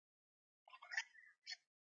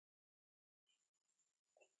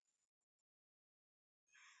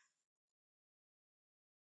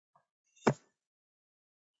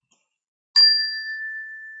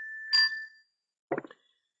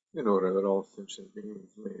in order that all sentient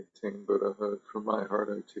beings may attain Buddhahood. From my heart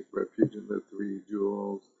I take refuge in the three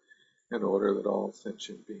jewels, in order that all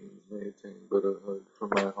sentient beings may attain Buddhahood. From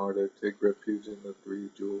my heart I take refuge in the three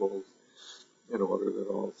jewels, in order that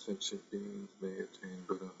all sentient beings may attain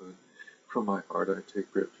Buddhahood. From my heart I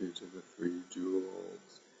take refuge in the three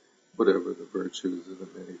jewels. Whatever the virtues of the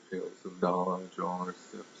many fields of knowledge, all are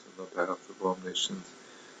steps in the path of omniscience.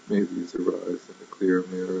 May these arise in the clear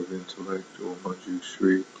mirror of intellect. O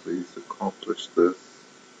Manjushri, please accomplish this.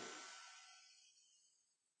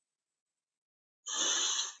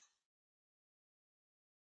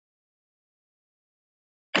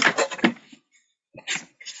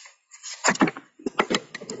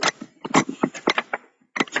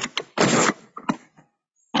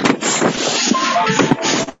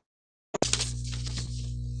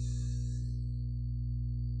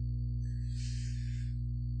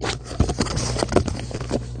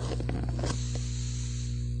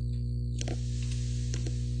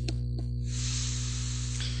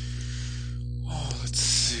 Oh, let's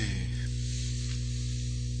see.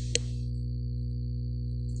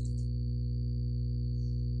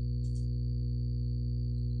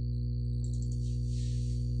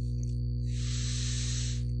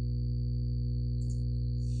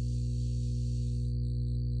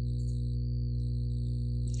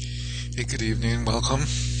 Hey, good evening. Welcome.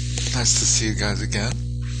 Nice to see you guys again.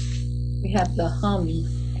 We have the hum.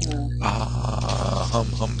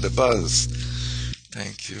 Hum the buzz.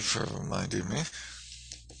 Thank you for reminding me.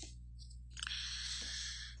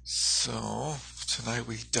 So, tonight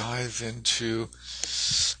we dive into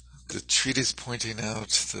the treatise pointing out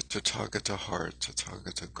the Tathagata heart,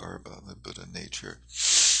 Tathagata Garbha, the Buddha nature,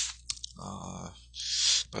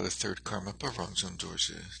 by the third Karmapa, Rangjung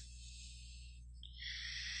Dorje.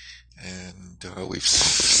 And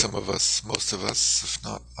some of us, most of us, if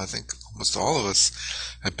not, I think almost all of us,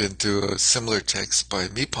 have been through a similar text by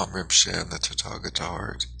Mipam Rinpoche and the Tathagata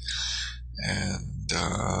heart. And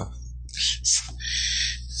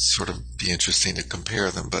sort of be interesting to compare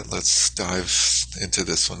them, but let's dive into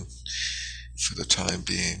this one for the time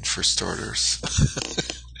being, for starters.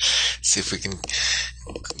 See if we can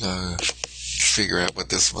figure out what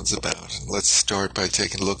this one's about. And let's start by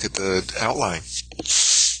taking a look at the outline.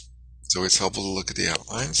 It's always helpful to look at the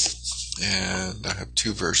outlines, and I have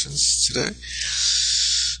two versions today.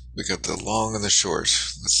 We got the long and the short.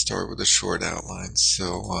 Let's start with the short outline.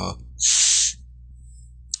 So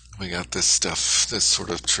we got this stuff, this sort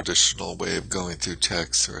of traditional way of going through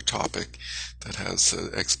text or a topic that has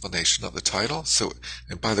an explanation of the title. So,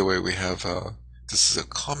 and by the way, we have this is a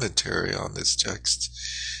commentary on this text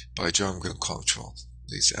by Jomgyal Kongtrul.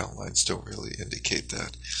 These outlines don't really indicate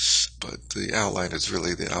that, but the outline is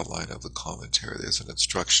really the outline of the commentary. There's an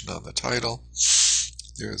instruction on the title.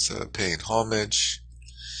 There's a paying homage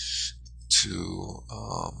to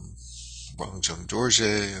Rangjung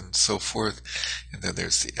Dorje and so forth. And then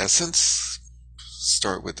there's the essence.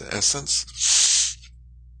 Start with the essence.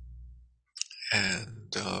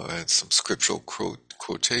 And some scriptural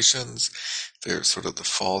quotations. There's sort of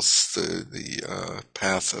the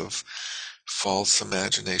path of false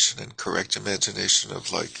imagination and correct imagination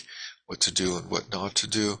of like what to do and what not to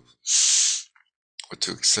do, what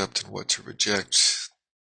to accept and what to reject,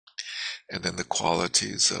 and then the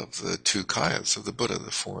qualities of the two kayas of the Buddha,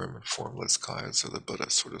 the form and formless kayas of the Buddha,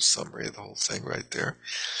 sort of summary of the whole thing right there.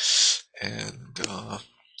 And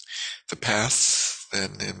the path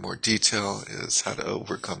then in more detail is how to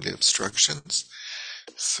overcome the obstructions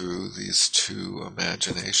through these two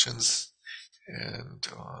imaginations, and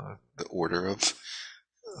the order of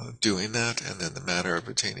doing that, and then the manner of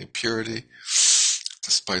attaining purity,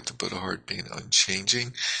 despite the Buddha heart being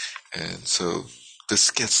unchanging. And so this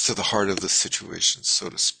gets to the heart of the situation, so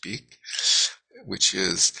to speak, which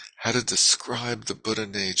is how to describe the Buddha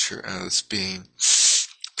nature as being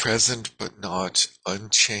present but not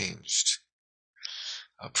unchanged.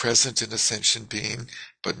 Present in a sentient being,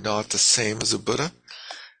 but not the same as a Buddha,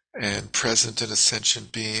 and present in a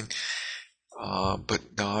sentient being, but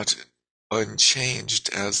not unchanged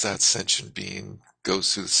as that sentient being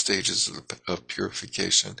goes through the stages of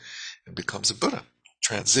purification and becomes a Buddha,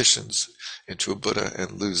 transitions into a Buddha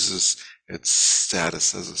and loses its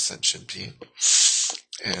status as a sentient being.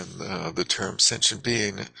 And the term sentient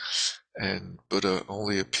being and Buddha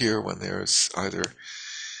only appear when there is either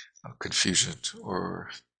confusion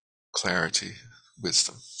or clarity,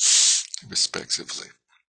 wisdom, respectively.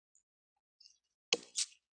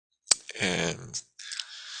 And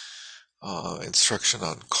instruction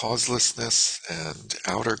on causelessness and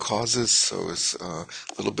outer causes. So it's a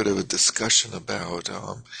little bit of a discussion about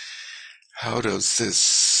how does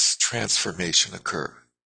this transformation occur?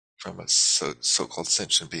 from a so-called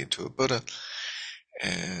sentient being to a Buddha,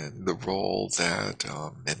 and the role that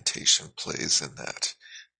mentation plays in that.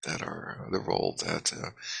 That are the role that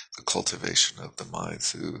the cultivation of the mind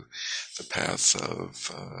through the path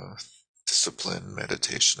of discipline,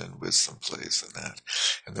 meditation, and wisdom plays in that.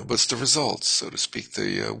 And then what's the results, so to speak,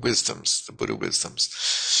 the wisdoms, the Buddha wisdoms,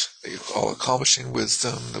 the all-accomplishing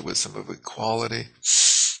wisdom, the wisdom of equality,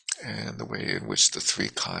 and the way in which the three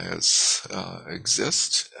kayas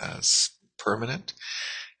exist as permanent,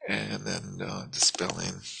 and then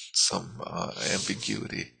dispelling some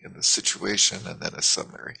ambiguity in the situation, and then a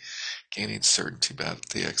summary, gaining certainty about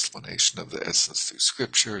the explanation of the essence through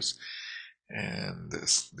scriptures, and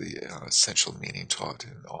the essential meaning taught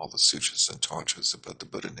in all the sutras and tantras about the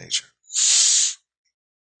Buddha nature.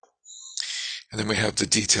 And then we have the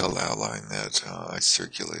detailed outline that I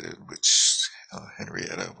circulated, which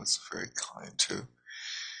Henrietta was very kind to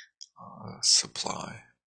supply.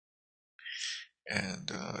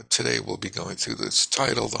 And today we'll be going through this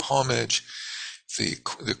title, the homage,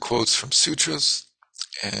 the quotes from sutras,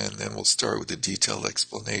 and then we'll start with the detailed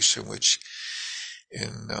explanation, which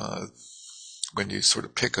in when you sort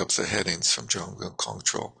of pick up the headings from Jomgun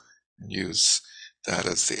Kongtrul and use that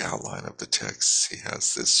as the outline of the text, he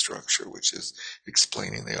has this structure, which is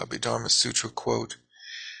explaining the Abhidharma Sutra quote,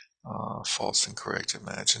 false and correct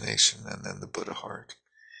imagination, and then the Buddha heart.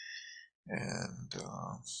 And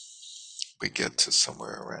we get to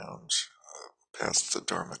somewhere around past the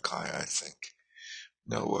Dharmakaya, I think.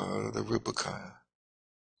 No, the Rupakaya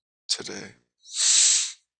today.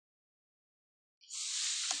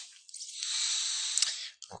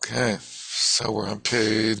 Okay, so we're on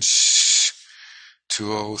page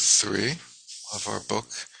 203 of our book.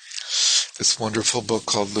 This wonderful book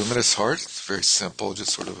called Luminous Heart. It's very simple,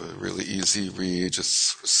 just sort of a really easy read,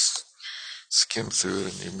 just skim through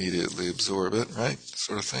it and you immediately absorb it, right?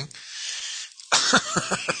 Sort of thing.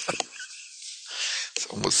 It's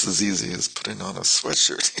almost as easy as putting on a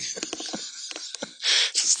sweatshirt.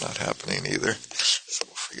 It's just not happening either. So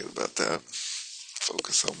we'll forget about that.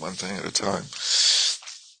 Focus on one thing at a time.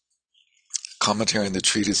 Commentary on the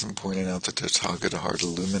treatise and pointing out the Tathagata heart,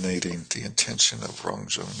 illuminating the intention of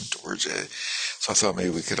Rongjung Dorje. So I thought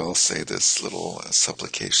maybe we could all say this little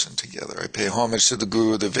supplication together. I pay homage to the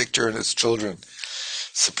Guru, the victor, and his children,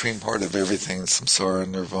 supreme part of everything, samsara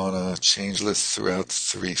and nirvana, changeless throughout the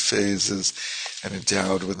three phases, and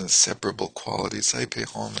endowed with inseparable qualities. I pay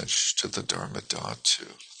homage to the Dharma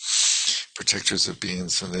Dhatu, protectors of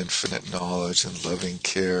beings with infinite knowledge and loving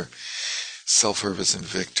care, self-effervescent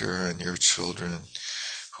victor, and your children,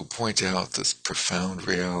 who point out this profound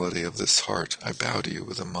reality of this heart. I bow to you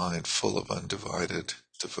with a mind full of undivided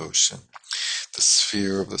devotion. The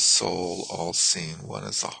sphere of the soul, all-seeing one,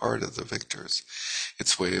 is the heart of the victors.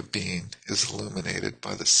 Its way of being is illuminated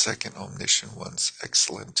by the second omniscient one's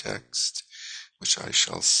excellent text, which I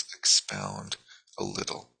shall expound a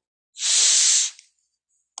little.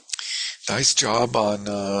 Nice job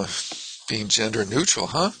on being gender neutral,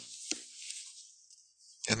 huh?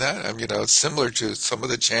 And that, I mean, it's similar to some of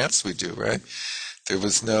the chants we do, right? There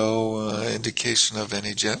was no indication of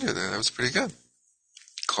any gender there. That was pretty good.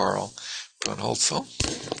 Carl Brunholzl,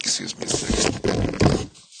 excuse me a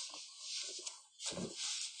second.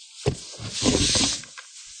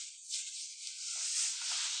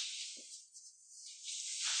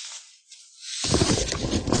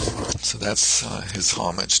 So that's his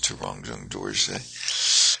homage to Rongjung Dorje.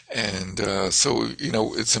 And so,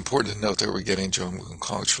 it's important to note that we're getting Jomgun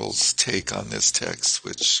Kongtrul's take on this text,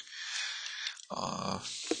 which,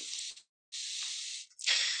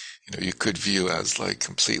 you could view as like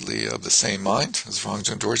completely of the same mind as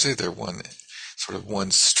Rongjung Dorje. They're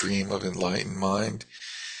one stream of enlightened mind.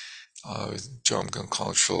 Jomgun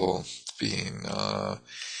Kongtrul being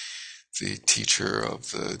the teacher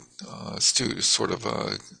of the students, sort of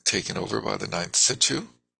taken over by the ninth Situ.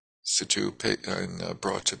 And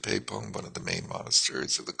brought to Peipong, one of the main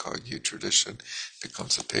monasteries of the Kagyu tradition,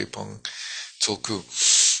 becomes a Peipong Tulku,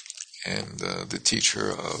 and the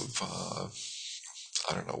teacher of,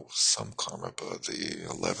 some Karmapa, the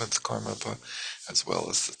 11th Karmapa, as well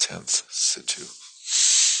as the 10th Situ.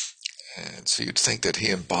 And so you'd think that he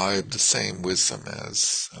imbibed the same wisdom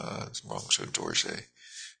as Rongjung Dorje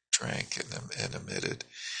drank and emitted.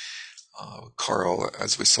 Carl,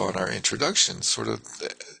 as we saw in our introduction, sort of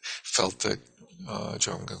felt that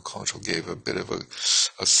Jomgun Kongtrul gave a bit of a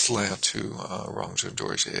slant to Rongjung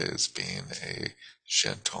Dorje as being a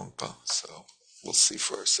Zhentongpa. So we'll see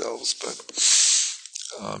for ourselves.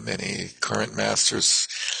 But many current masters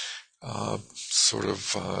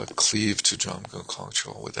cleave to Jomgun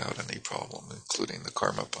Kongtrul without any problem, including the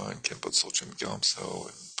Karmapa and Khenpo Tsultrim Gyaltso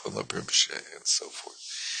and Punlap Rinpoche, and so forth.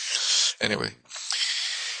 Anyway,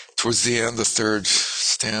 towards the end, the third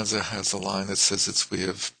stanza has a line that says its way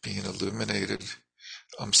of being illuminated.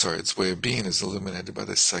 Its way of being is illuminated by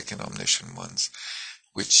the second omniscient ones,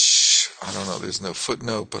 which, I don't know, there's no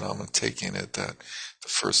footnote, but I'm taking it that the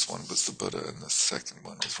first one was the Buddha and the second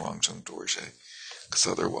one was Rangjung Dorje, because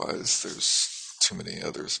otherwise there's too many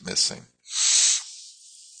others missing.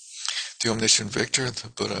 The omniscient victor, the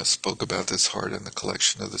Buddha, spoke about this heart in the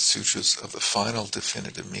collection of the sutras of the final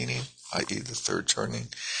definitive meaning, i.e. the third turning,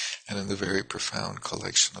 and in the very profound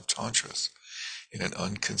collection of tantras, in an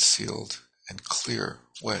unconcealed and clear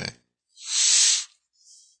way.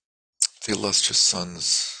 The illustrious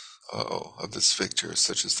sons of this victor,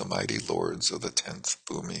 such as the mighty lords of the 10th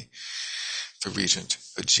Bhumi, the regent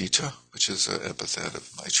Ajita, which is an epithet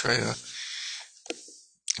of Maitreya,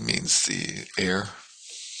 it means the heir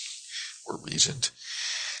or regent,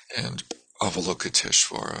 and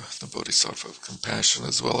Avalokiteshvara, the Bodhisattva of compassion,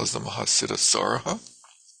 as well as the Mahasiddha Saraha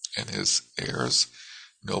and his heirs,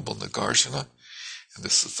 noble Nagarjuna. And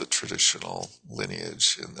this is the traditional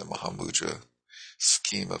lineage in the Mahamudra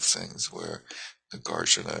scheme of things, where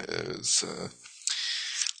Nagarjuna is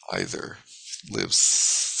either lives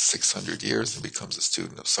 600 years and becomes a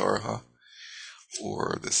student of Saraha,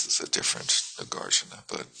 or this is a different Nagarjuna,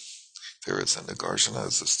 but there is a Nagarjuna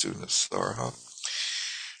as a student of Saraha,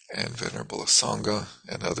 and Venerable Asanga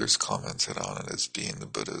and others commented on it as being the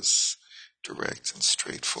Buddha's direct and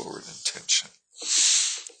straightforward intention.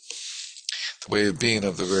 The way of being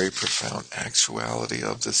of the very profound actuality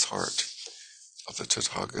of this heart, of the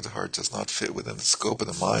Tathagata heart, does not fit within the scope of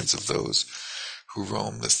the minds of those who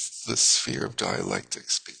roam this sphere of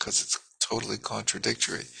dialectics, because it's totally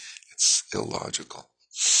contradictory. It's illogical.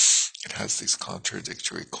 It has these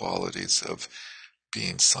contradictory qualities of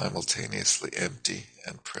being simultaneously empty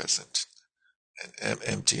and present, and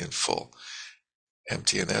empty and full,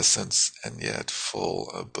 empty in essence and yet full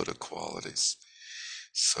of Buddha qualities.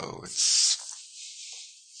 So it's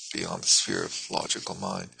beyond the sphere of logical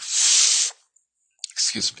mind.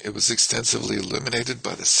 It was extensively illuminated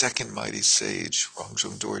by the second mighty sage,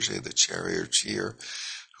 Rangjung Dorje, the charioteer,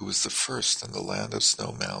 who was the first in the land of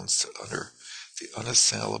snow mountains to utter the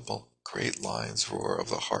unassailable great lion's roar of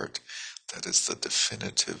the heart that is the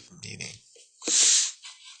definitive meaning. Which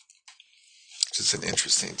is an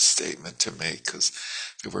interesting statement to make, because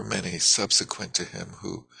there were many subsequent to him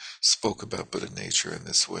who spoke about Buddha nature in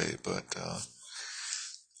this way, but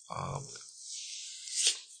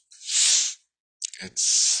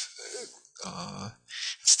it's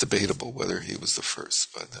debatable whether he was the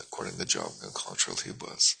first, but according to Jamgon Kongtrul, he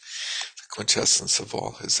was. The quintessence of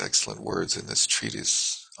all his excellent words in this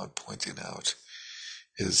treatise pointing out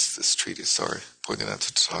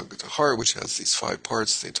to Tathagata heart, which has these 5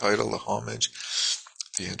 parts: the title, the homage,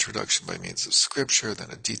 the introduction by means of scripture, then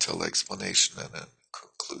a detailed explanation, and a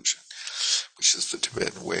conclusion, which is the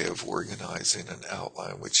Tibetan way of organizing an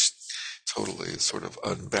outline, which totally is sort of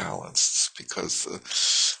unbalanced, because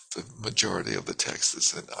the majority of the text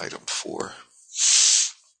is in item 4.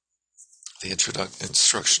 The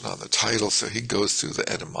instruction on the title, so he goes through the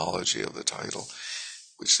etymology of the title,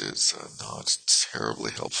 which is not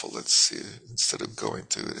terribly helpful. Let's see, instead of going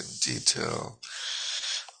through it in detail,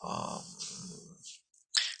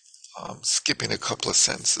 skipping a couple of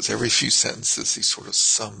sentences. Every few sentences he sort of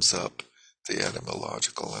sums up the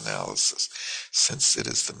etymological analysis. Since it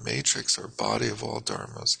is the matrix or body of all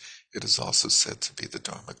dharmas, it is also said to be the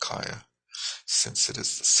Dharmakaya. Since it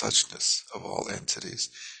is the suchness of all entities,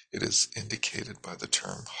 it is indicated by the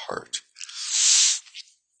term heart.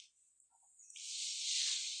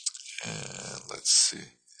 And let's see.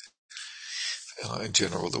 In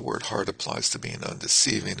general, the word heart applies to being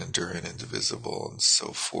undeceiving, enduring, indivisible, and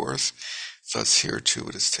so forth. Thus, here too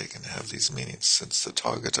it is taken to have these meanings. Since the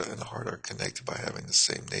Tathagata and the heart are connected by having the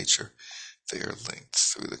same nature, they are linked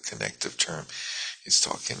through the connective term. He's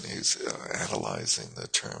analyzing the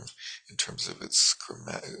term in terms of its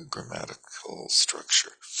grammatical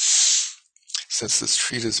structure. Since this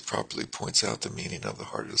treatise properly points out the meaning of the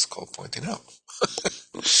heart, it is called pointing out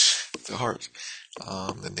the heart.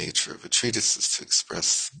 The nature of a treatise is to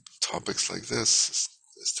express topics like this,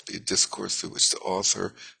 is to be a discourse through which the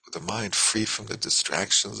author, with a mind free from the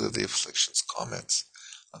distractions of the afflictions, comments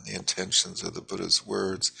on the intentions of the Buddha's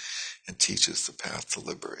words and teaches the path to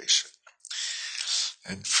liberation.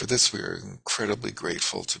 And for this, we are incredibly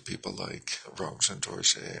grateful to people like Rangjung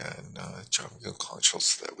Dorje and Jamgon Kongtrul,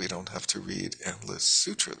 so that we don't have to read endless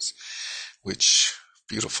sutras, which,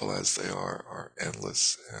 beautiful as they are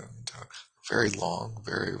endless and very long,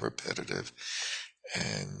 very repetitive,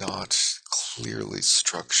 and not clearly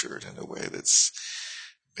structured in a way that's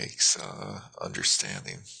makes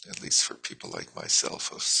understanding, at least for people like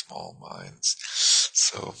myself of small minds.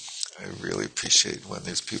 So I really appreciate when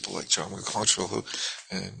there's people like John McContrell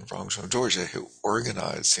and Rangjung Dorje who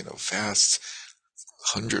organize, vast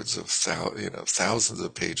hundreds of thousands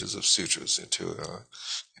of pages of sutras into a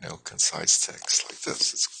concise text like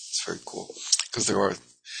this. It's very cool because there are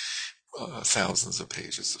thousands of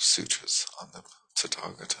pages of sutras on the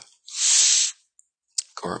Tathagata.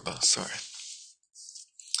 Gorba, sorry.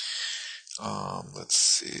 Let's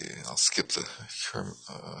see. I'll skip the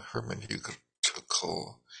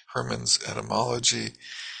Herman's etymology.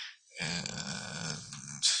 And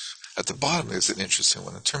at the bottom, there's an interesting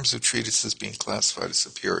one. In terms of treatises being classified as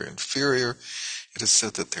superior and inferior, it is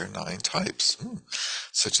said that there are 9 types,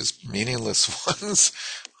 such as meaningless ones,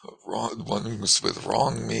 ones with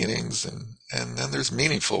wrong meanings, and then there's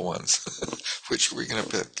meaningful ones. Which are we going to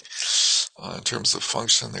pick? In terms of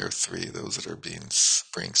function, there are 3: those that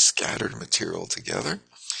bring scattered material together,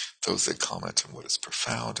 those that comment on what is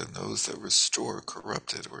profound, and those that restore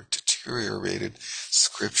corrupted or deteriorated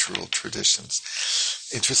scriptural traditions.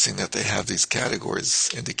 Interesting that they have these categories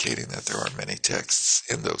indicating that there are many texts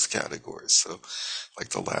in those categories. So like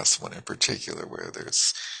the last one in particular, where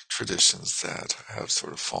there's traditions that have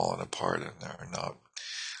sort of fallen apart and are not,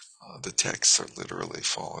 the texts are literally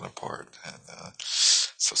fallen apart. And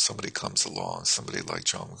so somebody comes along, somebody like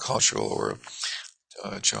John McContrell or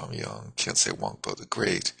Jamyang Khyentse Wangpo the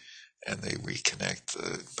Great, and they reconnect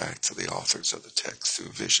back to the authors of the text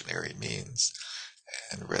through visionary means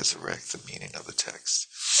and resurrect the meaning of the text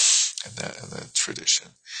and the tradition.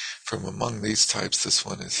 From among these types, this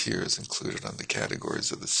one is included on the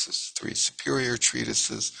categories of the 3 superior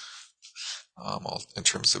treatises. In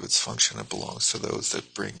terms of its function, it belongs to those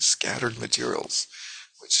that bring scattered materials,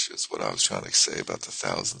 which is what I was trying to say about the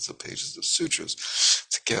thousands of pages of sutras,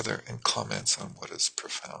 together and comments on what is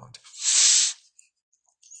profound.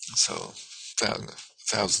 So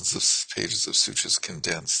thousands of pages of sutras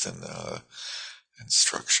condensed and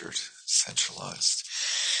structured, centralized.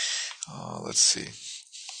 Let's see.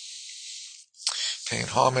 I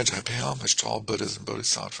pay homage to all Buddhas and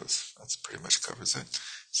Bodhisattvas. That pretty much covers it.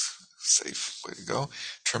 It's a safe way to go. In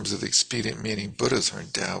terms of the expedient meaning, Buddhas are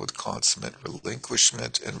endowed with consummate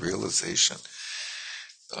relinquishment and realization.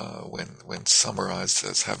 When summarized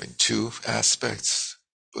as having 2 aspects,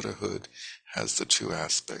 Buddhahood has the 2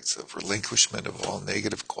 aspects of relinquishment of all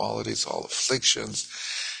negative qualities, all afflictions,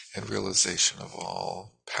 and realization of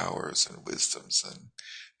all powers and wisdoms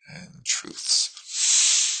and truths.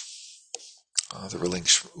 The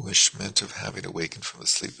relinquishment of having awakened from the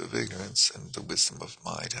sleep of ignorance, and the wisdom of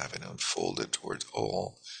mind having unfolded towards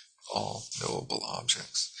all knowable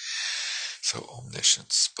objects. So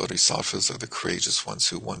omniscience. Bodhisattvas are the courageous ones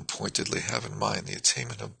who one-pointedly have in mind the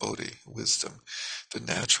attainment of Bodhi, wisdom, the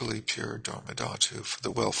naturally pure Dharmadhatu, for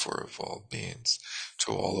the welfare of all beings.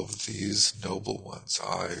 To all of these noble ones,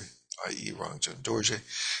 i.e. Rangjung Dorje,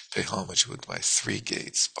 pay homage with my 3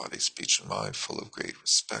 gates, body, speech, and mind, full of great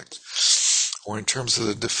respect. Or in terms of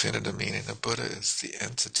the definitive meaning of Buddha, is the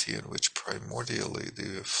entity in which primordially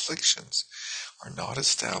the afflictions are not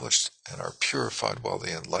established and are purified, while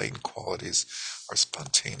the enlightened qualities are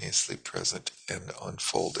spontaneously present and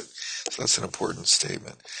unfolded. So that's an important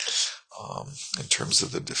statement. In terms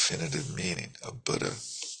of the definitive meaning of Buddha,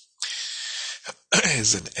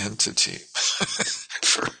 is an entity.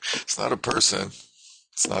 It's not a person.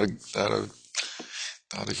 It's not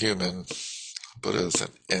a human. Buddha is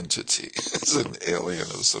an entity. It's an alien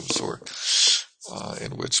of some sort,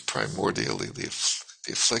 in which primordially the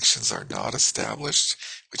afflictions are not established,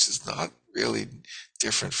 which is not really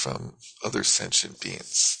different from other sentient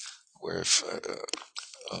beings, where if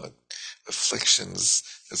afflictions,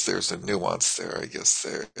 as there's a nuance there, I guess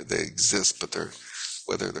they exist, but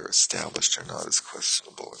whether they're established or not is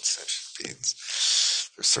questionable in sentient beings.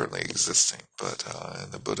 They're certainly existing, but in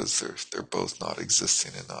the Buddhas, they're both not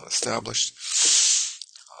existing and not established,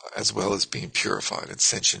 as well as being purified. In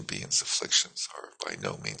sentient beings, afflictions are by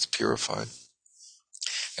no means purified.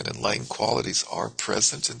 And enlightened qualities are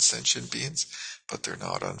present in sentient beings, but they're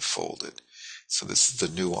not unfolded. So this is the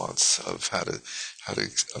nuance of how to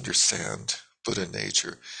understand Buddha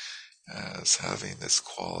nature as having this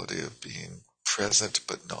quality of being present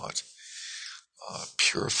but not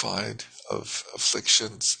purified of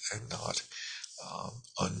afflictions, and not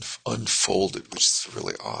unfolded, which is a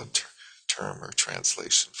really odd term or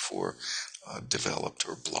translation for developed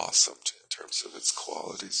or blossomed in terms of its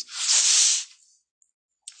qualities.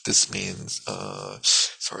 This means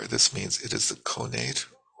it is the connate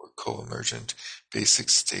or co-emergent basic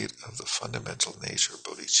state of the fundamental nature of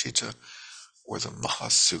bodhicitta, or the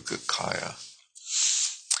Mahasukha Kaya.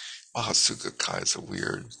 Mahasukha is a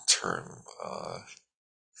weird term.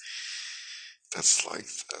 That's like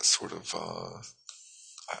a sort of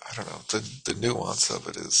I don't know. The nuance of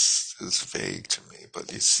it is vague to me,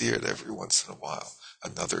 but you see it every once in a while.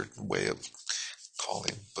 Another way of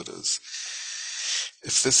calling Buddhas.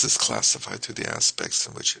 If this is classified through the aspects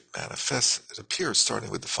in which it manifests, it appears starting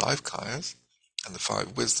with the five kayas and the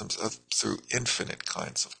five wisdoms up through infinite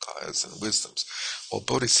kinds of kayas and wisdoms. While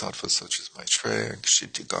bodhisattvas such as Maitreya and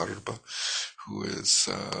Kshitigarbha, who is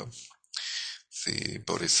the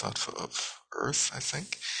bodhisattva of earth, I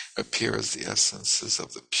think, appear as the essences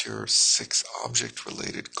of the pure six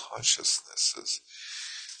object-related consciousnesses.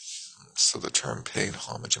 So the term paying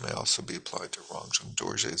homage may also be applied to Rongjung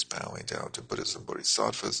Dorje's bowing down to Buddhas and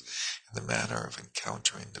Bodhisattvas in the manner of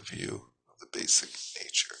encountering the view of the basic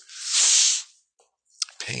nature.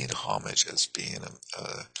 Paying homage as being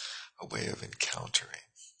a way of encountering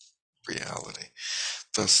reality.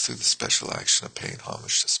 Thus, through the special action of paying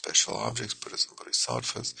homage to special objects, Buddhas and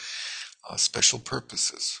Bodhisattvas, special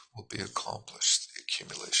purposes will be accomplished. The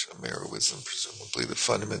accumulation of mirror wisdom, presumably the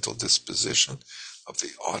fundamental disposition of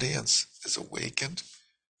the audience, is awakened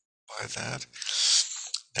by that.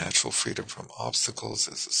 Natural freedom from obstacles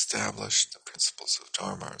is established. The principles of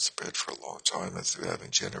Dharma are spread for a long time, and through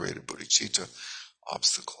having generated bodhicitta,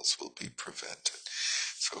 obstacles will be prevented.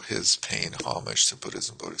 So his paying homage to Buddhas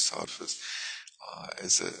and Bodhisattvas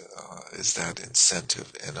is that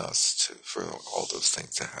incentive in us for all those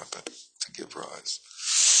things to happen, to give rise.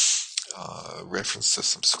 Reference to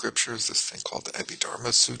some scriptures, this thing called the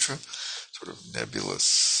Abhidharma Sutra, sort of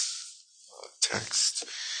nebulous text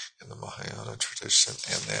in the Mahayana tradition,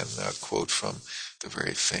 and then a quote from the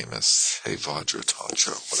very famous Hevajra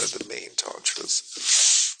Tantra, one of the main tantras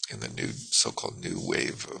in the new so-called new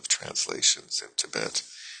wave of translations in Tibet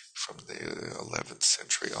from the 11th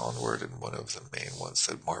century onward, and one of the main ones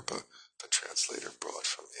that Marpa, the translator, brought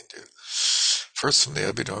from India. First, from the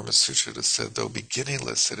Abhidharma Sutra, it is said, though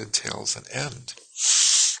beginningless, it entails an end.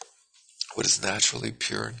 What is naturally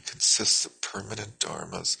pure and consists of permanent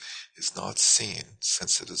dharmas is not seen,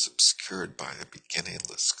 since it is obscured by a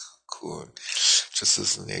beginningless cocoon, just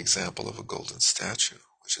as in the example of a golden statue,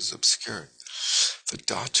 which is obscured. The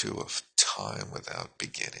dhatu of time without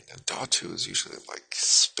beginning, and dhatu is usually like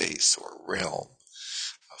space or realm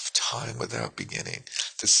of time without beginning.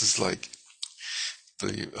 This is like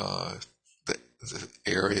the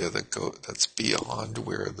area that's beyond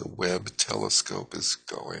where the Webb telescope is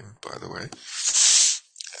going, by the way,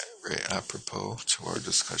 very apropos to our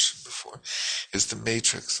discussion before, is the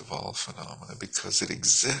matrix of all phenomena, because it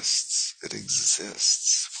exists. It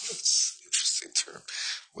exists. That's an interesting term,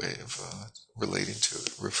 way of relating to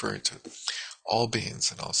it, referring to it. All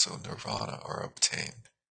beings and also nirvana are obtained,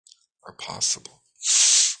 are possible.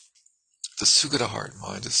 The Sugata heart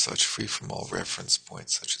mind is such, free from all reference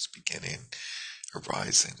points such as beginning,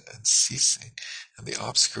 arising, and ceasing, and the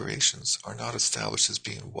obscurations are not established as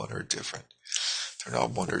being one or different. They're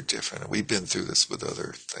not one or different. And we've been through this with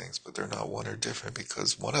other things, but they're not one or different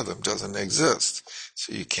because one of them doesn't exist,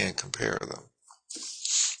 so you can't compare them.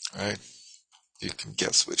 Right? You can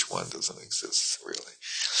guess which one doesn't exist, really.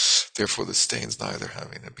 Therefore, the stains neither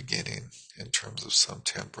having a beginning in terms of some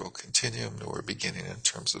temporal continuum, nor a beginning in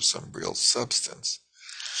terms of some real substance.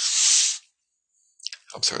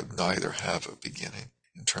 Neither have a beginning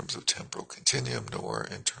in terms of temporal continuum, nor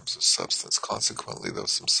in terms of substance. Consequently, though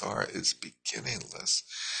samsara is beginningless,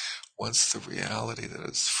 once the reality that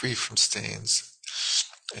is free from stains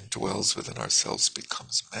and dwells within ourselves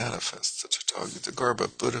becomes manifest, the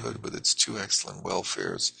Tathagata Buddhahood with its two excellent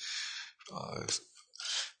welfares,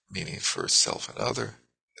 meaning for self and other,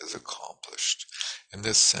 is accomplished. In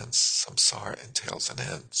this sense, samsara entails an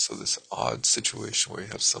end. So this odd situation where you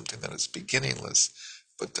have something that is beginningless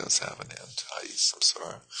but does have an end, i.e.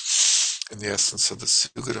 samsara. In the essence of the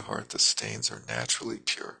Sugata heart, the stains are naturally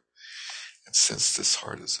pure. And since this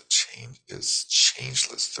heart is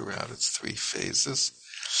changeless throughout its three phases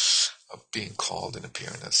of being called and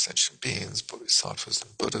appearing as sentient beings, bodhisattvas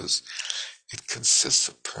and Buddhas, it consists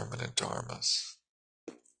of permanent dharmas.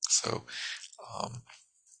 So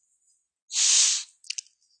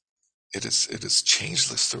it is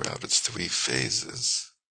changeless throughout its three phases.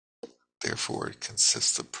 Therefore, it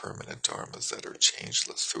consists of permanent dharmas that are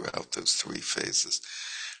changeless throughout those three phases.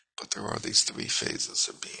 But there are these three phases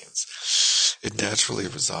of beings. It naturally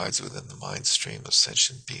resides within the mind stream of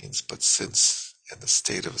sentient beings, but since in the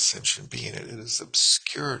state of a sentient being it is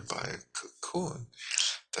obscured by a cocoon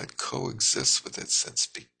that coexists with it since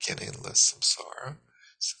beginningless samsara,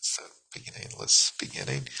 since that beginningless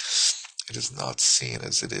beginning, It is not seen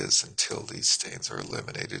as it is until these stains are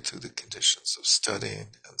eliminated through the conditions of studying,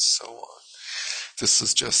 and so on. This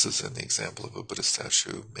is just as in the example of a Buddha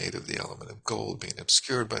statue made of the element of gold being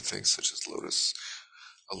obscured by things such as a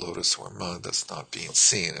lotus or mud that's not being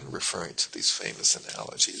seen, and referring to these famous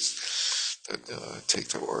analogies that take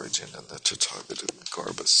their origin in the Tathagata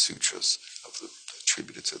Garbha Sutras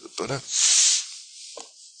attributed to the Buddha.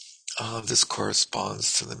 This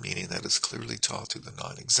corresponds to the meaning that is clearly taught through the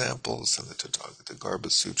 9 examples in the Tathagata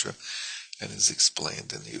Garbha Sutra and is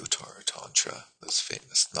explained in the Uttara Tantra, those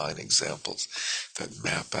famous 9 examples that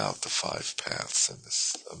map out the 5 paths in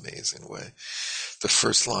this amazing way. The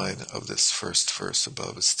first line of this first verse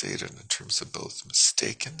above is stated in terms of both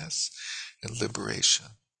mistakenness and liberation,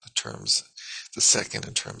 the second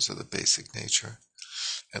in terms of the basic nature,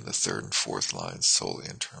 and the third and fourth lines solely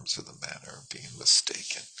in terms of the manner of being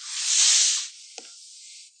mistaken.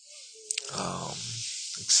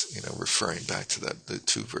 Referring back to the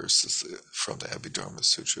 2 verses from the Abhidharma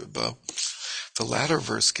Sutra above. The latter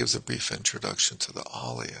verse gives a brief introduction to the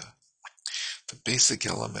alaya, the basic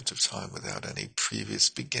element of time without any previous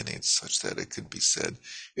beginnings, such that it could be said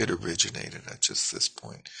it originated at just this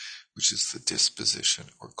point, which is the disposition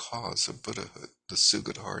or cause of Buddhahood. The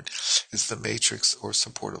Sugata heart is the matrix or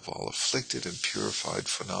support of all afflicted and purified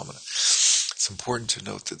phenomena. It's important to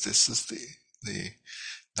note that this is the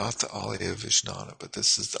not the alaya Vijnana, but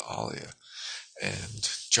this is the alaya. And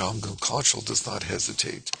Jamgon Kongtrul does not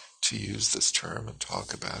hesitate to use this term and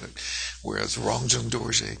talk about it, whereas Rongjung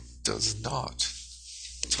Dorje does not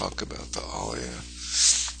talk about the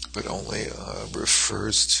alaya, but only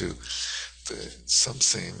refers to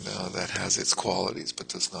something that has its qualities, but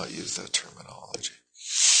does not use that terminology.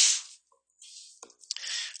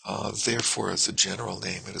 Therefore, as a general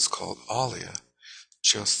name, it is called alaya,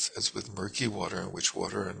 just as with murky water in which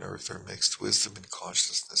water and earth are mixed, wisdom and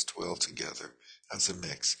consciousness dwell together as a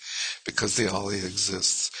mix. Because the alaya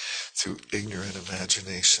exists through ignorant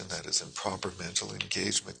imagination, that is, improper mental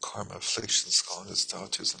engagement, karma, afflictions, skandhas,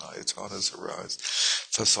 dhatus, and ayatanas arise.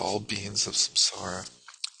 Thus all beings of samsara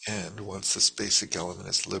end, once this basic element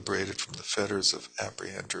is liberated from the fetters of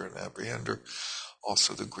apprehender and apprehender,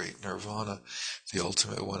 also the great nirvana, the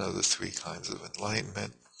ultimate one of the 3 kinds of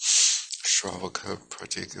enlightenment, Shravaka,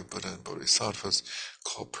 Pratyeka, Buddha, and Bodhisattvas,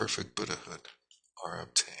 called perfect Buddhahood, are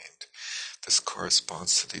obtained. This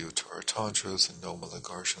corresponds to the Uttara Tantras and Noma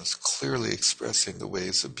Nagarjunas, clearly expressing the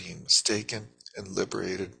ways of being mistaken and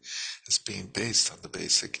liberated as being based on the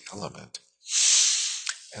basic element.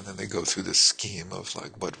 And then they go through this scheme of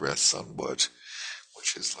like what rests on what,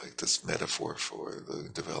 which is like this metaphor for the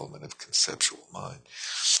development of conceptual mind.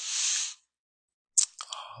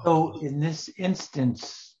 So in this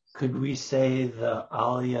instance, could we say the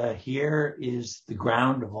alaya here is the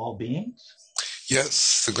ground of all beings?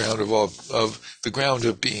 Yes, the ground of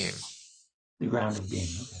being. The ground of being.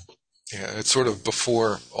 Okay. Yeah, it's sort of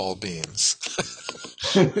before all beings.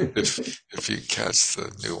 if you catch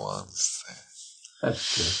the nuance.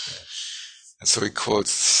 That's good. And so he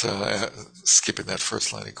quotes, skipping that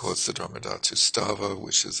first line, he quotes the Dharmadhatu Stava,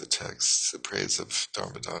 which is a text, the praise of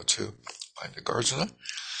Dharmadhatu by Nagarjuna.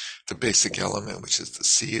 The basic element, which is the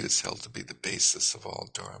seed, is held to be the basis of all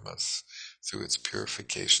dharmas. Through its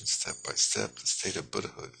purification, step by step, the state of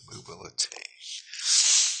Buddhahood we will attain.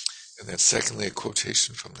 And then secondly, a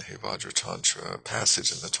quotation from the Hevajra Tantra, a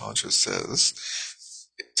passage in the Tantra says,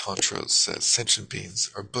 sentient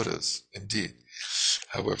beings are Buddhas, indeed.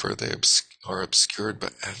 However, they are obscured by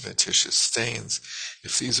adventitious stains.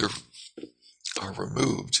 If these are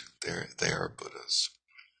removed, they are Buddhas.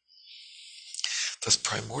 Thus,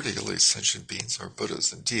 primordially, sentient beings are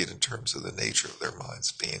Buddhas, indeed, in terms of the nature of their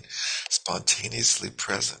minds being spontaneously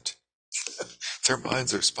present. Their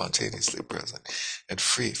minds are spontaneously present and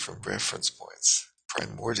free from reference points.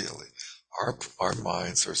 Primordially, our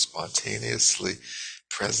minds are spontaneously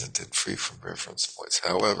present and free from reference points.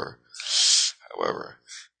 However,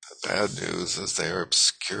 the bad news is they are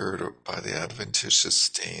obscured by the adventitious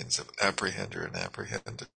stains of apprehender and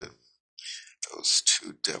apprehended. Those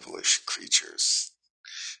 2 devilish creatures,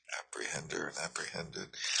 apprehender and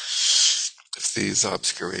apprehended. If these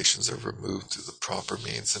obscurations are removed through the proper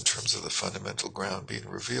means in terms of the fundamental ground being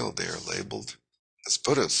revealed, they are labeled as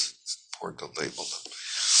Buddhas. It's important to label them.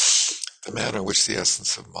 The manner in which the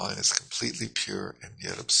essence of mind is completely pure and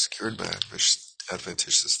yet obscured by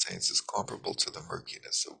adventitious stains is comparable to the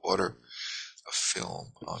murkiness of water, a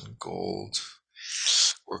film on gold,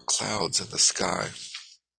 or clouds in the sky.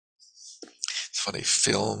 It's funny,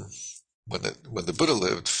 film, when the Buddha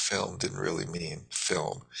lived, film didn't really mean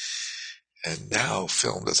film. And now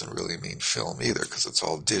film doesn't really mean film either, because it's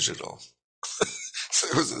all digital. So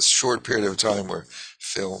there was this short period of time where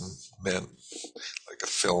film meant like a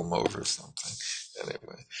film over something.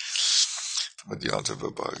 Anyway,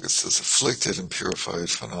 Madhyantavibhaga says, afflicted and purified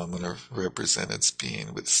phenomena represent its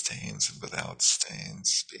being with stains and without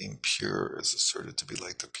stains. Being pure is asserted to be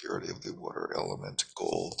like the purity of the water element,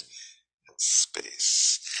 gold, and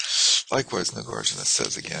space. Likewise, Nagarjuna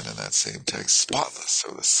says again in that same text, spotless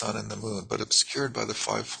are the sun and the moon, but obscured by the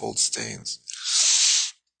fivefold stains.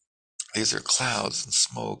 These are clouds and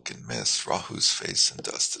smoke and mist, Rahu's face and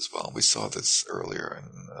dust as well. We saw this earlier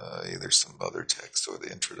in either some other text or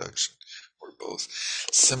the introduction, or both.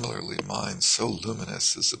 Similarly, mind so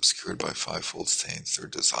luminous is obscured by fivefold stains through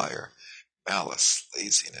desire, malice,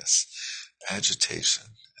 laziness, agitation,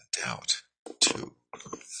 and doubt, too.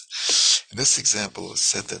 In this example, it is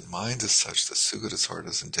said that mind is such that Sugata's heart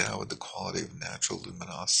is endowed with the quality of natural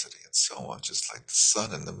luminosity, and so on, just like the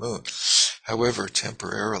sun and the moon. However,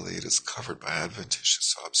 temporarily it is covered by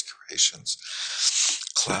adventitious obscurations,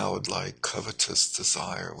 cloud-like covetous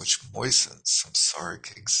desire, which moistens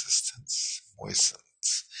samsaric existence,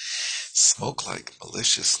 smoke-like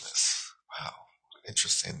maliciousness. Wow,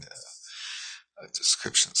 interesting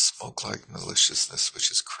description. Smoke-like maliciousness,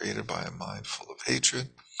 which is created by a mind full of hatred.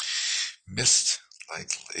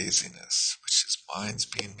 Mist-like laziness, which is minds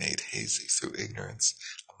being made hazy through ignorance.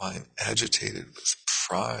 A mind agitated with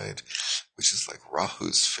pride, which is like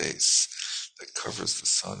Rahu's face that covers the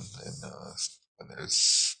sun when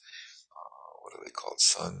there's, what are they called?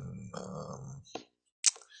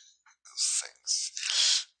 Those things.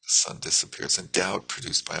 The sun disappears, and doubt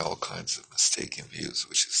produced by all kinds of mistaken views,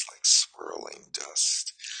 which is like swirling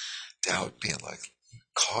dust. Doubt being like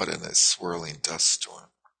caught in a swirling dust storm.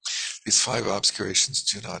 These five obscurations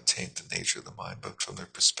do not taint the nature of the mind, but from their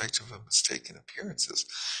perspective of mistaken appearances,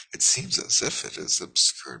 it seems as if it is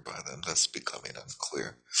obscured by them, thus becoming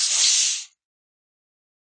unclear.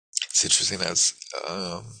 It's interesting as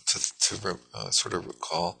to sort of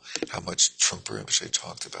recall how much Trungpa Rinpoche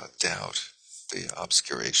talked about doubt, the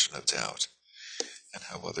obscuration of doubt, and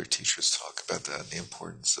how other teachers talk about that and the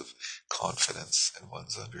importance of confidence in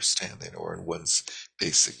one's understanding or in one's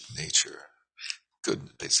basic nature.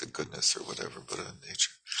 Basic goodness or whatever, Buddha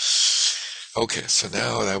nature. Okay, so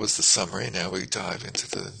now that was the summary. Now we dive into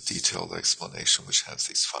the detailed explanation, which has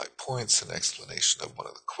these 5 points, an explanation of one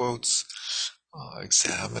of the quotes,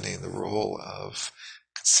 examining the role of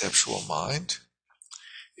conceptual mind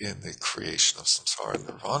in the creation of samsara and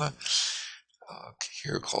nirvana,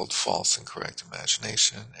 here called false and correct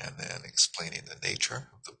imagination, and then explaining the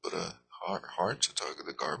nature of the Buddha heart,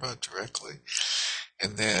 Tathagata directly,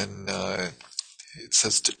 and then it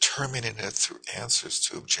says determining it through answers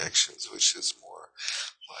to objections, which is more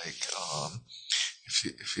like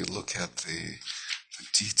if you look at the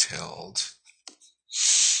detailed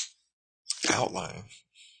outline,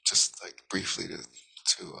 just like briefly to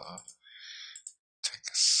take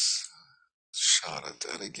a shot at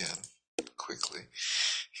that again quickly.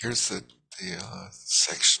 Here's the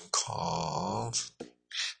section called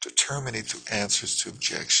determining through answers to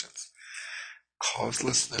objections.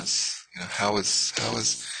 Causelessness, how is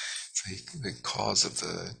the cause of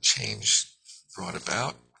the change brought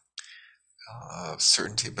about?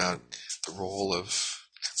 Certainty about the role of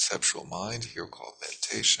conceptual mind, here called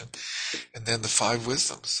meditation, and then the 5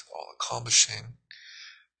 wisdoms, all accomplishing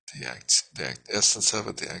the essence of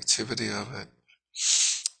it, the activity of it,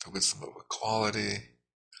 the wisdom of equality.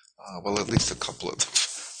 Well, at least a couple of them,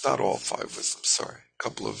 not all 5 wisdoms. Sorry, a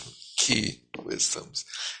couple of key wisdoms,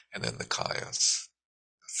 and then the kayas.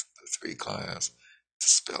 The 3 kayas,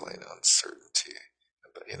 dispelling uncertainty,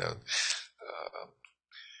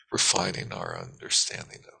 refining our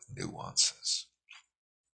understanding of nuances.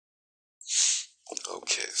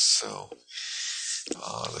 Okay, so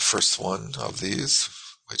the first one of these,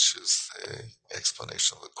 which is the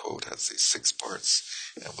explanation of the quote, has these 6 parts,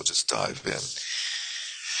 and we'll just dive in.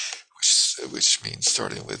 Which means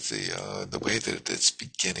starting with the way that it's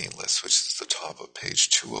beginningless, which is the top of page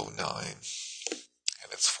 209.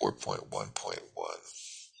 And it's 4.1.1,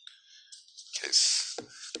 in case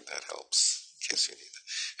that helps, in case you need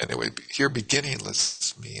it. Anyway, here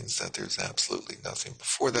beginningless means that there's absolutely nothing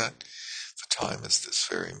before that. The time is this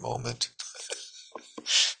very moment.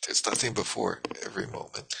 There's nothing before every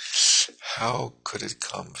moment. How could it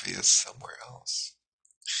come via somewhere else?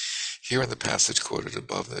 Here in the passage quoted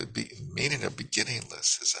above, the meaning of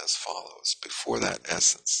beginningless is as follows. Before that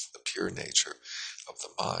essence, the pure nature of the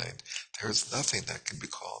mind, there is nothing that can be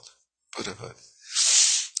called Buddhahood.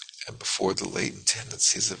 And before the latent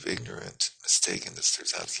tendencies of ignorant mistakenness,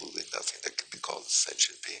 there's absolutely nothing that can be called a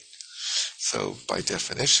sentient being. So by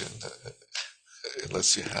definition,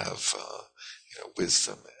 unless you have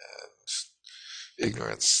wisdom and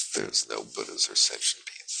ignorance, there's no Buddhas or sentient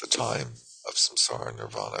beings. The time of samsara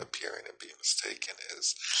nirvana appearing and being mistaken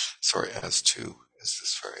as to is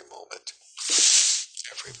this very moment.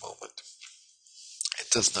 Every moment. It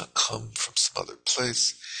does not come from some other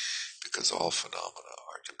place, because all phenomena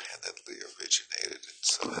are dependently originated and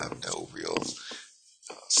so have no real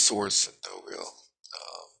source and no real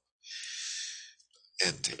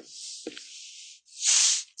ending.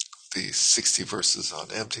 The 60 verses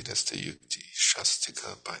on emptiness, the Yukti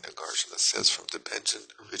Shastika by Nagarjuna, says from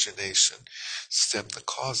dependent origination stem the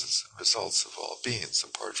causes and results of all beings.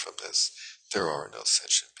 Apart from this, there are no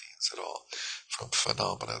sentient beings at all. From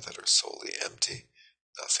phenomena that are solely empty,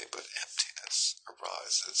 nothing but emptiness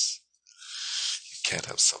arises. You can't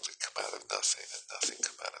have something come out of nothing and nothing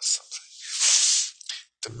come out of something.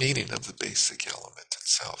 The meaning of the basic element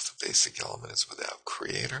itself. The basic element is without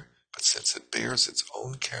creator, but since it bears its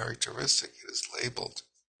own characteristic, it is labeled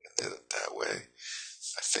in that way,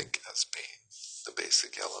 I think, as being the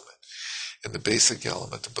basic element. In the basic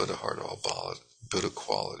element, the Buddha heart, all Buddha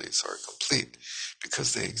qualities are complete.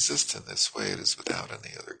 Because they exist in this way, it is without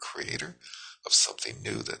any other creator of something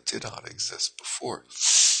new that did not exist before.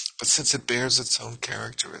 But since it bears its own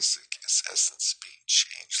characteristic, its essence being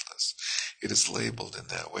changeless, it is labeled in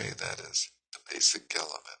that way, that is, the basic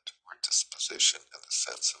element or disposition in the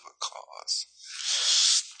sense of a cause.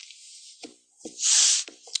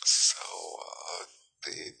 So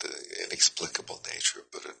the inexplicable nature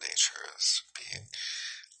of Buddha nature is being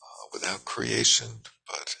without creation,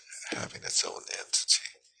 but having its own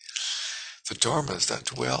entity. The dharmas that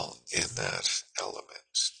dwell in that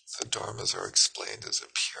element, the dharmas are explained as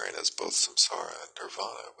appearing as both samsara and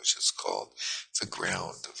nirvana, which is called the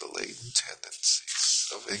ground of the latent tendencies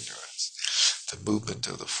of ignorance. The movement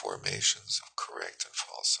of the formations of correct and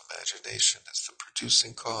false imagination is the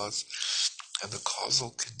producing cause, and the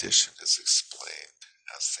causal condition is explained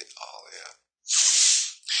as the alaya.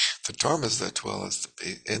 The dharmas that dwell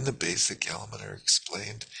in the basic element are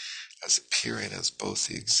explained as appearing as both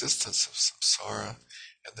the existence of samsara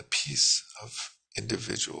and the peace of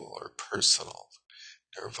individual or personal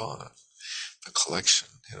nirvana. The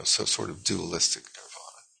collection, so sort of dualistic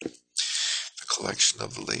nirvana. The collection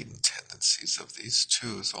of the latent tendencies of these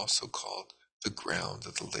two is also called the ground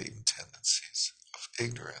of the latent tendencies of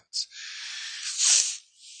ignorance.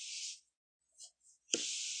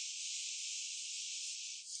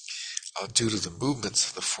 Due to the movements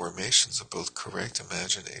of the formations of both correct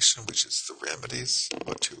imagination, which is the remedies,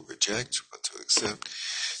 what to reject, what to accept,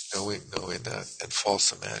 knowing that, and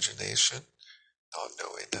false imagination, not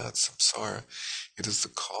knowing that, samsara, it is the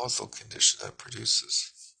causal condition that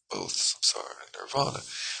produces both samsara and nirvana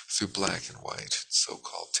through black and white,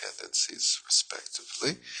 so-called tendencies,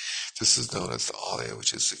 respectively. This is known as the alaya,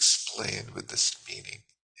 which is explained with this meaning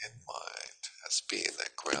in mind, as being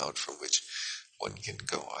that ground from which one can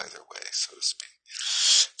go either way, so to speak.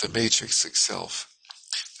 The matrix itself,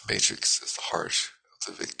 the matrix is the heart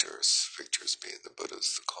of the victors being the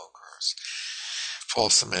Buddhas, the conquerors.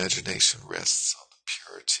 False imagination rests on the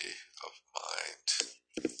purity of mind.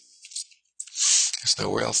 There's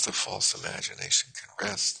nowhere else the false imagination can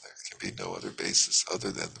rest. There can be no other basis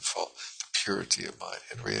other than the purity of mind.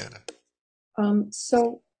 Henrietta.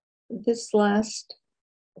 So this last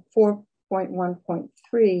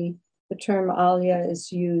 4.1.3, the term alaya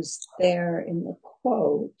is used there in the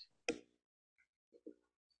quote.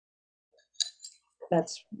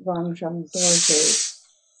 That's Rangjung Dorje's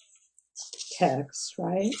text,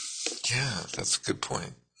 right? Yeah, that's a good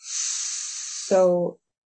point. So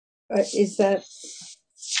is that...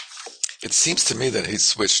 It seems to me that he's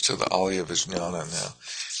switched to the alaya vijnana now,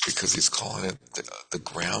 because he's calling it the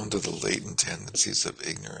ground of the latent tendencies of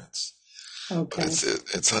ignorance. Okay. But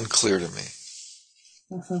it's unclear to me.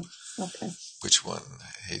 Okay. Which one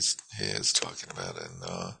he is talking about, and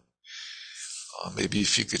maybe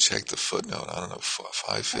if you could check the footnote, I don't know,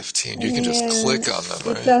 515, you can just click on them,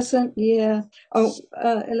 right? It doesn't, yeah.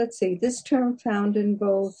 Let's see. This term found in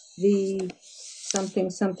both the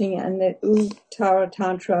something and the Uttara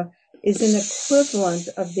Tantra is an equivalent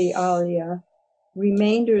of the alaya,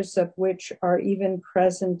 remainders of which are even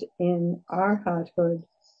present in arhathood,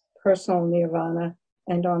 personal nirvana,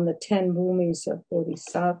 and on the 10 bhumis of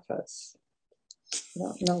bodhisattvas. I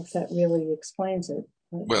don't know if that really explains it.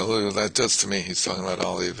 Well, that does to me. He's talking about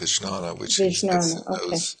alaya vijnana, which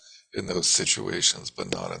Vijnana, in those situations, but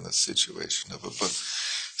not in the situation of a book.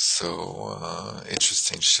 So,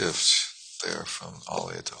 interesting shift there from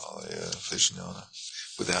alaya to alaya vijnana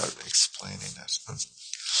without explaining it.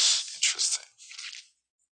 Interesting.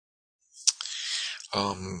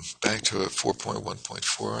 Back to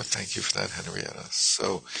 4.1.4. Thank you for that, Henrietta.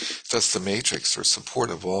 So, thus the matrix or support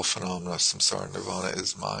of all phenomena of samsara nirvana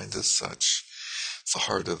is mind as such. It's the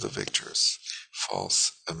heart of the victors.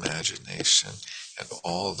 False imagination and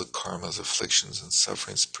all the karmas, afflictions, and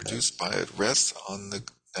sufferings produced by it rest on the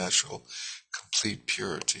natural, complete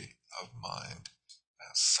purity of mind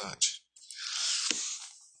as such.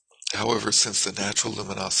 However, since the natural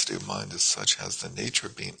luminosity of mind as such has the nature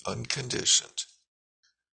of being unconditioned,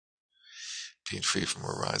 being free from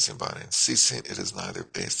arising, body, and ceasing, it is neither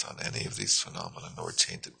based on any of these phenomena nor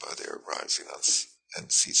tainted by their arising and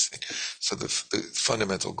ceasing. So the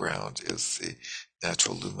fundamental ground is the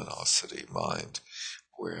natural luminosity mind,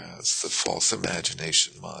 whereas the false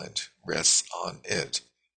imagination mind rests on it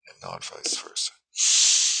and not vice versa.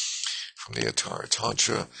 From the Atara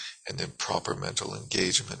Tantra, an improper mental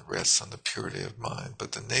engagement rests on the purity of mind,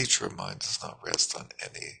 but the nature of mind does not rest on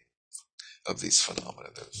any of these phenomena.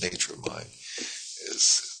 The nature of mind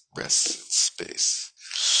rests in space.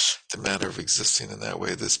 The matter of existing in that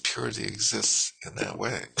way, this purity exists in that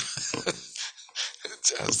way.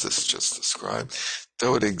 As this just described,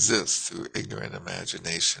 though it exists through ignorant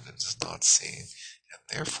imagination, it is not seen, and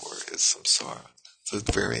therefore is samsara.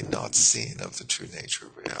 The very not seen of the true nature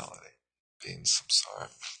of reality, being samsara.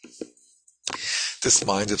 This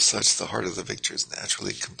mind of such, the heart of the victor, is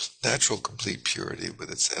natural complete purity,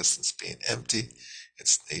 with its essence being empty,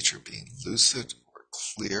 its nature being lucid or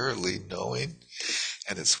clearly knowing,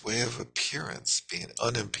 and its way of appearance being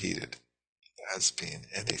unimpeded, as being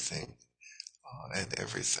anything and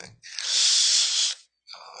everything.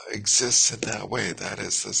 Exists in that way. That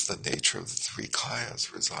is the nature of the three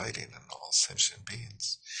kayas residing in all sentient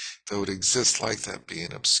beings. Though it exists like that,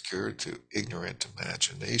 being obscured to ignorant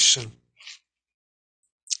imagination,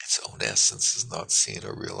 its own essence is not seen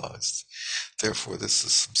or realized. Therefore, this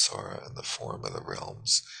is samsara in the form of the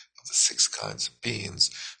realms of the six kinds of beings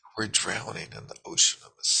who are drowning in the ocean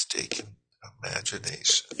of mistaken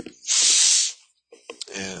imagination.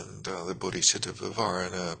 And the Bodhicitta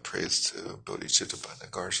Vivarana, praise to Bodhicitta by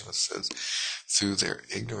Nagarjuna, says, through their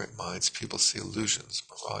ignorant minds, people see illusions,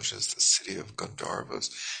 mirages, the city of Gandharvas.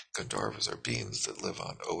 Gandharvas are beings that live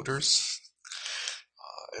on odors,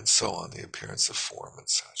 and so on, the appearance of form and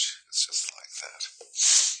such. It's just like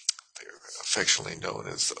that. They're affectionately known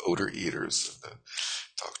as the odor eaters, and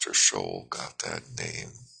Dr. Scholl got that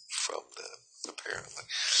name from them, apparently.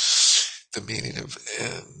 The meaning of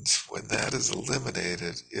end, when that is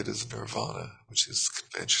eliminated, it is nirvana, which is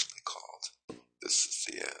conventionally called. This is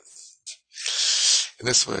the end. In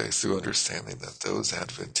this way, through understanding that those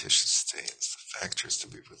adventitious states, the factors to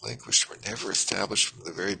be relinquished, were never established from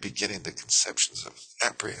the very beginning, the conceptions of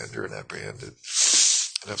apprehender and apprehended,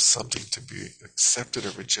 and of something to be accepted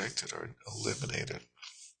or rejected are eliminated.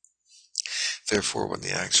 Therefore, when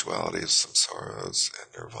the actuality of samsaras and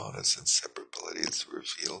nirvana's inseparability is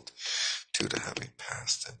revealed, due to having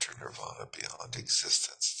passed into nirvana beyond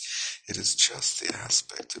existence, it is just the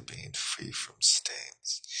aspect of being free from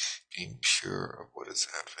stains, being pure of what is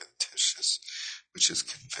adventitious, which is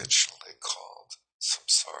conventionally called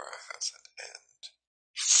samsara has an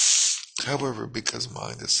end. However, because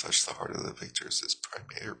mind is such, the heart of the victors is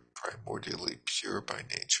primordially pure by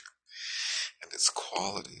nature, and its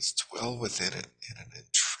qualities dwell within it in an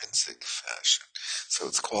intrinsic fashion. So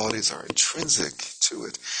its qualities are intrinsic to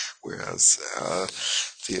it, whereas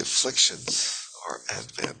the afflictions are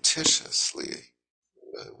adventitiously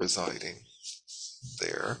residing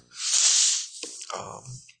there.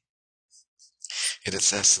 In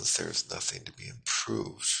its essence, there is nothing to be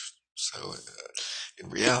improved. So in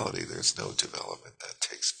reality, there's no development that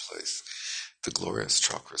takes place. The glorious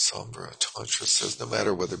Chakrasambhara Tantra says, no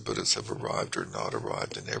matter whether Buddhas have arrived or not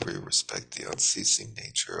arrived, in every respect the unceasing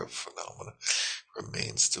nature of phenomena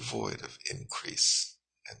remains devoid of increase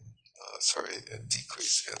and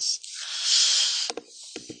decrease. Yes.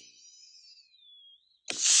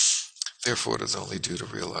 Therefore, it is only due to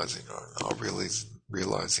realizing or not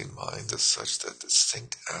realizing mind as such that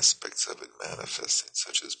distinct aspects of it manifesting,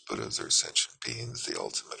 such as Buddhas or sentient beings, the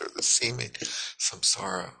ultimate or the seeming,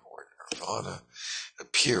 samsara or nirvana,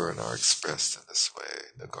 appear and are expressed in this way.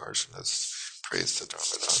 Nagarjuna's praise to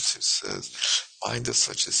Dharmadhatu says, mind as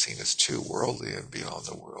such is seen as too worldly and beyond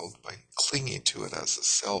the world. By clinging to it as a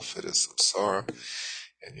self, it is samsara,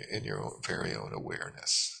 and in your own, very own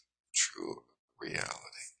awareness, true reality.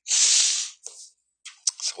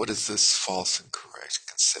 So what is this false and correct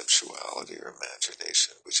conceptuality or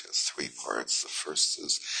imagination, which has three parts? The first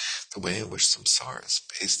is the way in which samsara is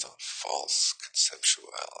based on false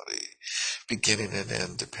conceptuality. Beginning and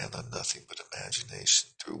end depend on nothing but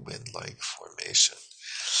imagination through wind-like formation.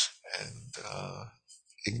 And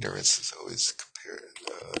ignorance is always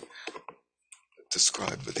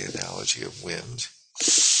described with the analogy of wind.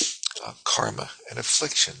 Karma and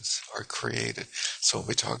afflictions are created. So when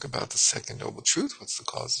we talk about the second noble truth, what's the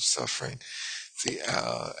cause of suffering? The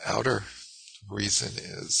outer reason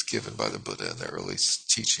is given by the Buddha in the early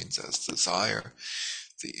teachings as desire.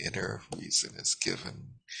 The inner reason is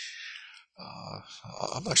given,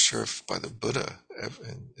 I'm not sure if by the Buddha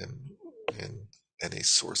in any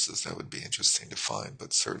sources that would be interesting to find,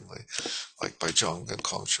 but certainly like by Dzongchen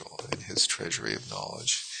Kongtrul in his Treasury of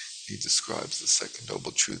Knowledge, he describes the second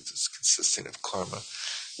noble truth as consisting of karma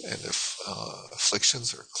and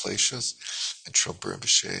afflictions or kleshas, and Trungpa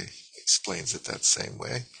Rinpoche explains it that same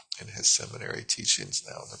way in his seminary teachings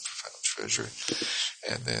now in the Profound Treasury.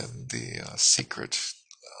 And then the secret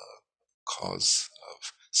cause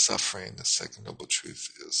of suffering, the second noble truth,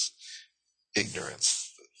 is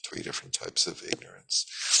ignorance, the three different types of ignorance.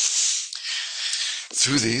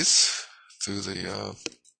 Through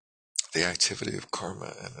the activity of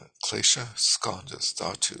karma and klesha, skandhas,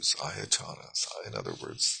 dhatus, ayatanas, in other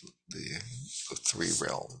words, the three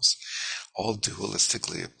realms, all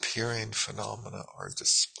dualistically appearing phenomena are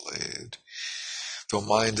displayed. Though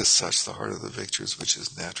mind is such, the heart of the victors, which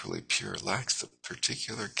is naturally pure, lacks the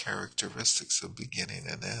particular characteristics of beginning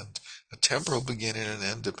and end. A temporal beginning and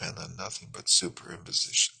end depend on nothing but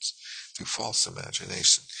superimpositions through false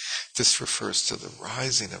imagination. This refers to the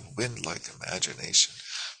rising of wind-like imagination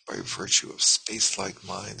by virtue of space-like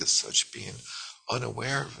mind as such being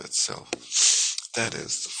unaware of itself. That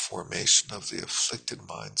is, the formation of the afflicted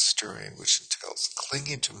mind stirring, which entails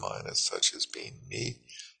clinging to mind as such as being me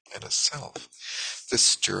and a self. This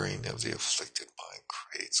stirring of the afflicted mind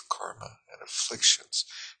creates karma and afflictions,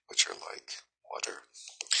 which are like water.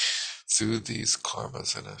 Through these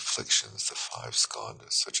karmas and afflictions, the five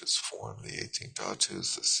skandhas, such as form, the 18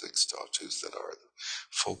 dhatus, the 6 dhatus that are the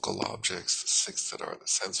focal objects, the 6 that are the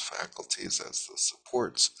sense faculties as the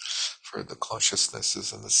supports for the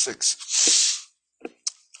consciousnesses, and the 6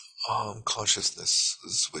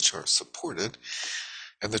 consciousnesses which are supported,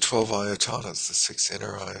 and the 12 ayatanas, the 6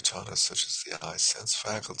 inner ayatanas, such as the eye sense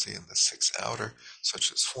faculty, and the 6 outer,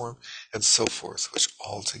 such as form, and so forth, which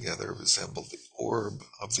all together resemble the orb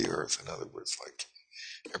of the earth. In other words, like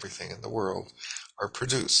everything in the world, are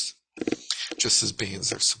produced. Just as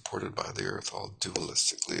beings are supported by the earth, all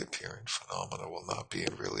dualistically appearing phenomena will not be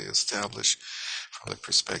really established from the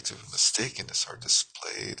perspective of mistakenness, are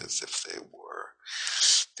displayed as if they were.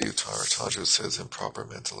 The Uttara Tantra says improper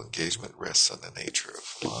mental engagement rests on the nature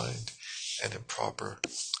of mind, and improper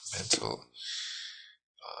mental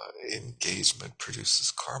engagement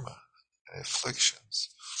produces karma and afflictions.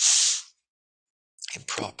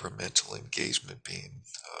 Improper mental engagement being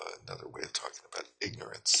another way of talking about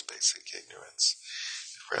ignorance, basic ignorance.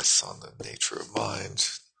 It rests on the nature of mind,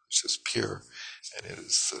 which is pure, and it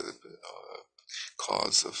is the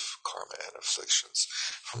cause of karma and afflictions.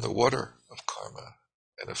 From the water of karma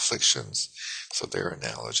and afflictions, so their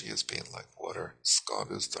analogy is being like water,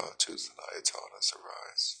 skandhas, dhatus, and ayatanas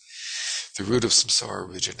arise. The root of samsara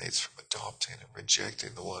originates from adopting and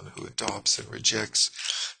rejecting. The one who adopts and rejects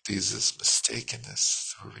these is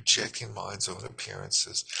mistakenness. Through rejecting mind's own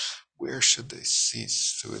appearances, where should they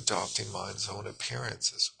cease? Through adopting mind's own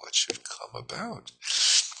appearances, what should come about?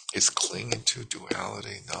 Is clinging to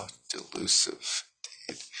duality not delusive?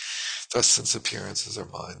 Indeed. Thus, since appearances are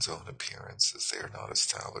mind's own appearances, they are not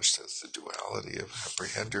established as the duality of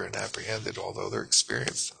apprehender and apprehended, although they're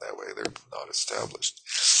experienced in that way, they're not established.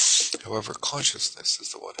 However, consciousness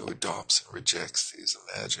is the one who adopts and rejects these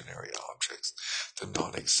imaginary objects, the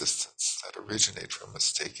non-existents that originate from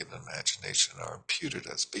mistaken imagination are imputed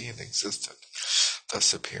as being existent,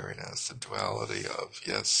 thus appearing as the duality of,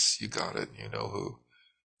 yes, you got it, you know who,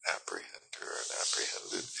 apprehender and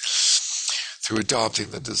apprehended. Through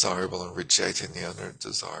adopting the desirable and rejecting the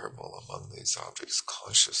undesirable among these objects,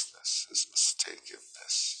 consciousness is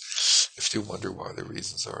mistakenness. If you wonder why, the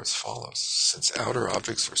reasons are as follows. Since outer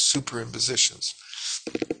objects are superimpositions,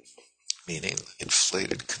 meaning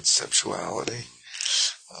inflated conceptuality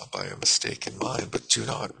by a mistaken mind, but do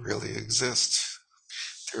not really exist,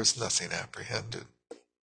 there is nothing apprehended.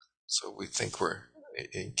 So we think we're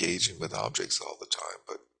engaging with objects all the time,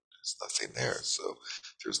 but there's nothing there, so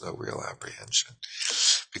there's no real apprehension.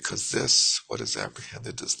 Because this, what is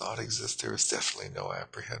apprehended, does not exist, there is definitely no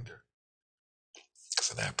apprehender.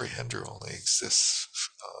 Because an apprehender only exists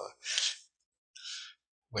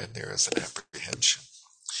when there is an apprehension.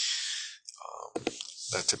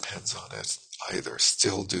 That depends on it, either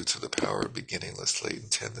still due to the power of beginningless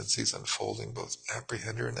latent tendencies unfolding, both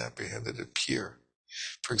apprehender and apprehended appear.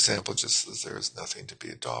 For example, just as there is nothing to be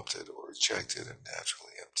adopted or rejected and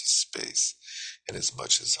naturally empty space,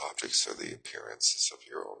 inasmuch as objects are the appearances of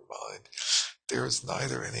your own mind. There is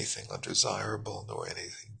neither anything undesirable nor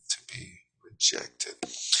anything to be rejected.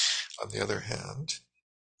 On the other hand,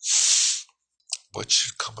 what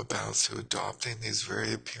should come about through adopting these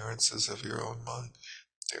very appearances of your own mind?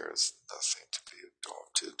 There is nothing to be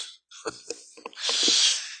adopted.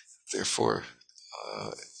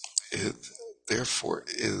 Therefore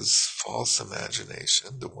is false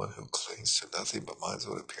imagination, the one who clings to nothing but minds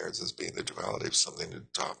what appears as being the duality of something to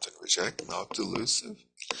adopt and reject, not delusive?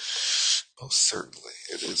 Most certainly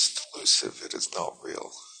it is delusive. It is not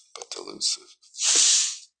real, but delusive.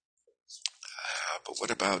 But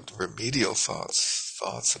what about remedial thoughts?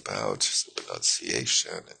 Thoughts about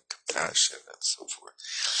renunciation and compassion and so forth.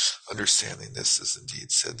 Understanding this is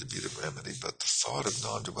indeed said to be the remedy, but the thought of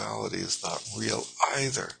non-duality is not real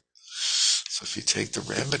either. So if you take the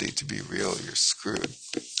remedy to be real, you're screwed.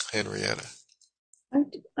 Henrietta.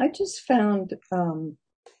 I just found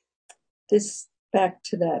this back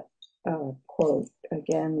to that quote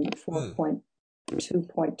again,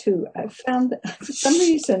 4.2.2. I found that for some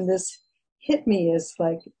reason this hit me as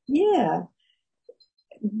like, yeah,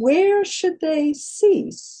 where should they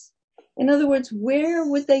cease? In other words, where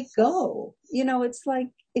would they go? It's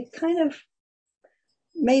like, it kind of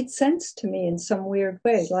made sense to me in some weird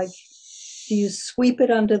way. Like, do you sweep it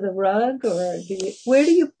under the rug, or where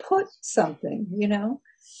do you put something?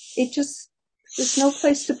 It just, there's no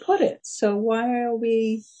place to put it. So why are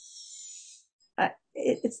we,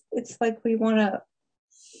 it's like we want to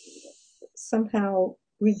somehow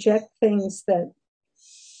reject things that,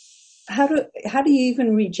 how do you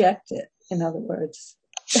even reject it? In other words,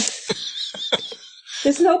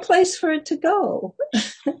 there's no place for it to go,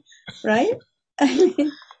 right? I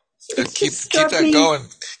mean, keep that going.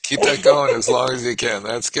 Keep that going as long as you can.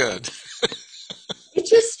 That's good. It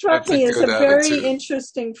just struck me as a very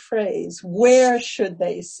interesting phrase. Where should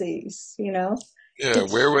they cease? Yeah,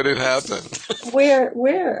 where would it happen?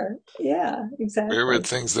 Where? Yeah, exactly. Where would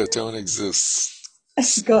things that don't exist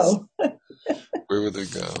go? Where would they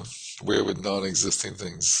go? Where would non-existing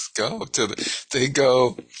things go? They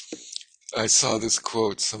go. I saw this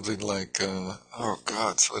quote, something like,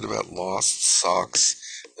 something about lost socks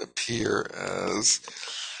appear as,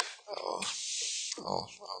 I'll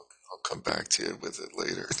come back to you with it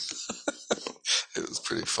later. It was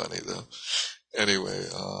pretty funny though. Anyway,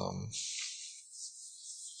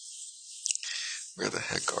 where the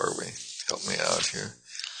heck are we? Help me out here.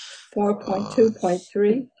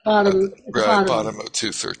 4.2.3. Bottom of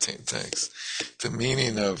 213, thanks. The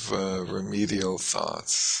meaning of remedial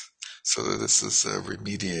thoughts. So that this is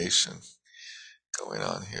remediation going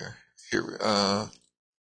on here.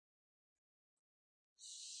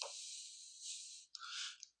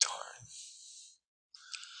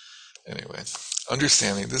 Anyway,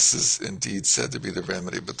 understanding this is indeed said to be the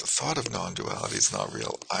remedy, but the thought of non-duality is not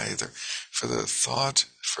real either. For the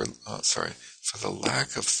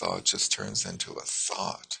lack of thought just turns into a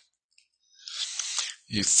thought.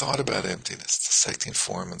 You thought about emptiness, dissecting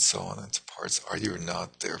form and so on into parts. Are you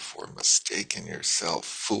not therefore mistaken yourself,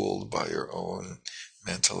 fooled by your own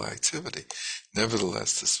mental activity?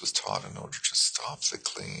 Nevertheless, this was taught in order to stop the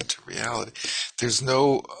clinging to reality. There's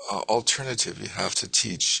no alternative. You have to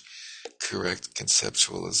teach correct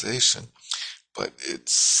conceptualization, but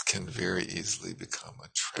it can very easily become a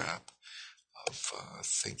trap of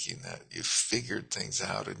thinking that you've figured things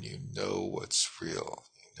out and you know what's real.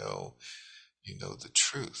 You know the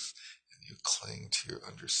truth, and you cling to your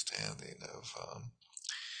understanding of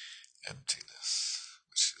emptiness,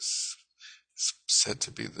 which is said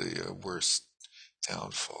to be the worst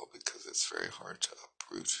downfall because it's very hard to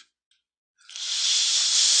uproot.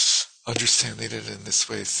 Understanding it in this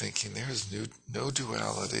way, thinking there is no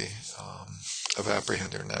duality of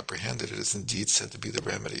apprehender and apprehended, it is indeed said to be the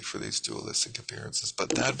remedy for these dualistic appearances.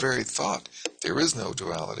 But that very thought, there is no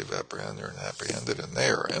duality of apprehender and apprehended, and they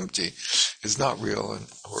are empty, is not real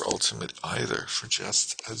or ultimate either. For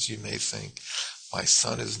just as you may think, my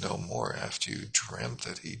son is no more after you dreamt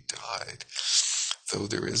that he died, though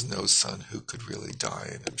there is no son who could really die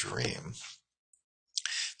in a dream,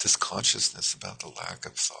 this consciousness about the lack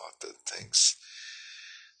of thought that thinks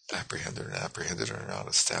apprehender and apprehended are not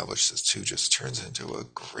established as two just turns into a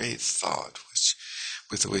great thought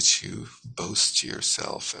with which you boast to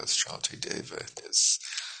yourself, as Shantideva is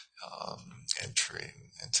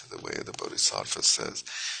entering into the way of the Bodhisattva says.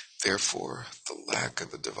 Therefore, the lack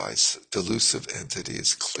of a delusive entity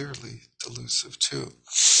is clearly delusive too.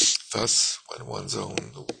 Thus, when one's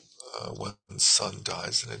son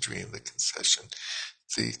dies in a dream, the conception,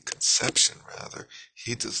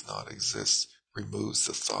 he does not exist removes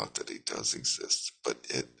the thought that he does exist, but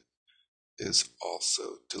it is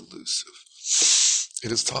also delusive.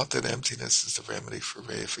 It is taught that emptiness is the remedy for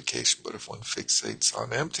reification, but if one fixates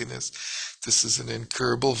on emptiness, this is an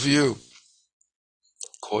incurable view.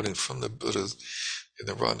 Quoting from the Buddha in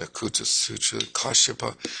the Ranakuta Sutra,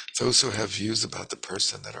 Kashyapa, those who have views about the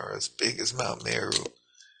person that are as big as Mount Meru,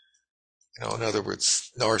 in other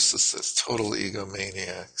words, narcissists, total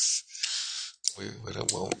egomaniacs. We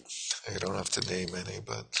don't have to name any,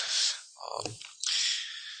 but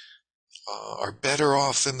are better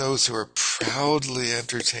off than those who are proudly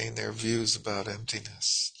entertain their views about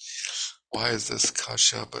emptiness. Why is this,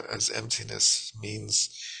 Kashyapa? As emptiness means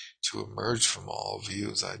to emerge from all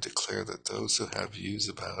views, I declare that those who have views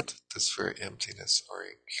about this very emptiness are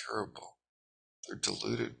incurable. They're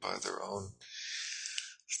deluded by their own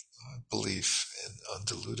belief in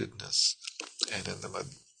undilutedness. And in the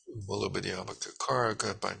Mulabhadyamaka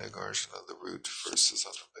Karaka by Nagarjuna, the root verses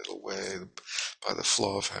on the middle way, by the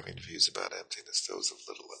flaw of having views about emptiness, those of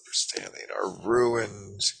little understanding are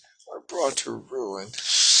ruined, are brought to ruin.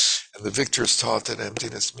 And the victors taught that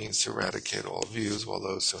emptiness means to eradicate all views, while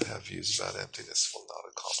those who have views about emptiness will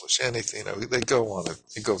not accomplish anything. They go on,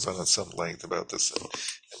 it goes on at some length about this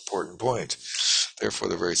important point. Therefore,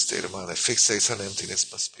 the very state of mind that fixates on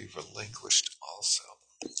emptiness must be relinquished also.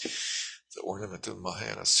 The ornament of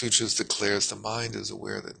Mahayana Sutras declares the mind is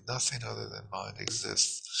aware that nothing other than mind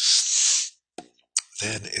exists.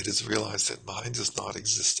 Then it is realized that mind does not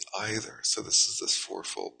exist either. So this is this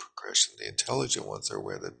fourfold progression. The intelligent ones are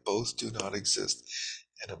aware that both do not exist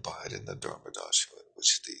and abide in the Dharmadasha in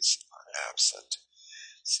which these are absent.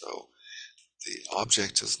 So the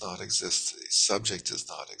object does not exist, the subject does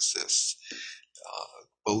not exist,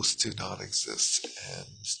 both do not exist, and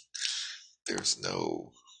there's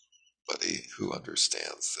nobody who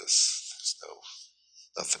understands this. There's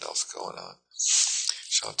nothing else going on.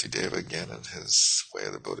 Shantideva again in his Way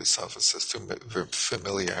of the Bodhisattva says, through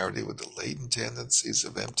familiarity with the latent tendencies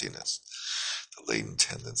of emptiness, the latent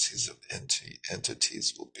tendencies of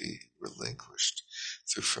entities will be relinquished.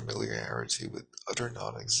 Through familiarity with utter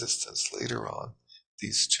non-existence, later on,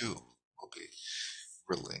 these too will be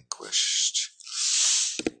relinquished.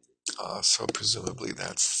 So presumably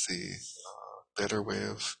that's the better way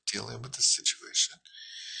of dealing with the situation.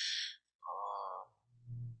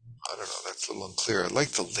 I don't know, that's a little unclear. I like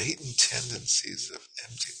the latent tendencies of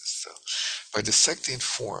emptiness, though. By dissecting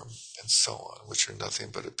form and so on, which are nothing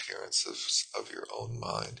but appearances of your own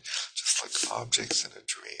mind, just like objects in a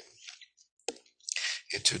dream,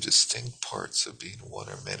 into distinct parts of being one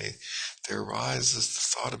or many, there arises the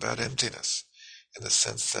thought about emptiness, in the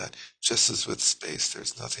sense that, just as with space,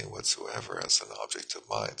 there's nothing whatsoever as an object of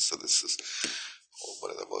mind. So this is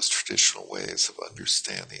one of the most traditional ways of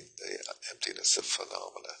understanding the emptiness of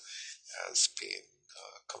phenomena as being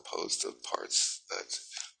composed of parts that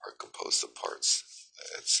are composed of parts,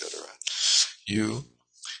 etc. You,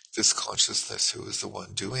 this consciousness who is the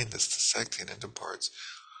one doing this dissecting into parts,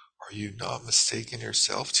 are you not mistaking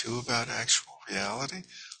yourself too about actual reality?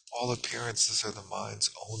 All appearances are the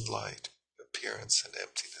mind's own light, appearance and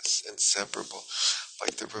emptiness, inseparable,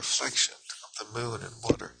 like the reflection of the moon in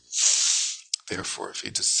water. Therefore, if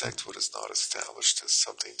you dissect what is not established as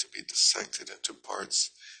something to be dissected into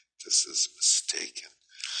parts, this is mistaken.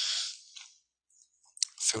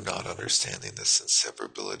 Through not understanding this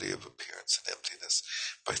inseparability of appearance and emptiness,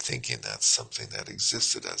 by thinking that something that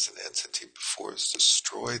existed as an entity before is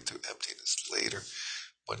destroyed through emptiness later,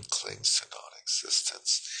 one clings to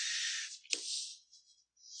non-existence.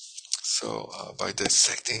 So by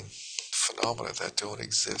dissecting phenomena that don't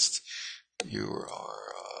exist,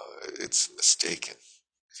 it's mistaken,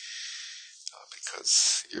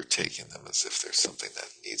 because you're taking them as if there's something that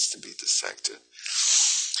needs to be dissected.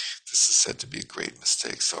 This is said to be a great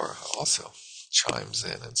mistake. Sara also chimes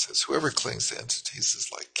in and says, whoever clings to entities is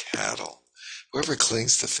like cattle. Whoever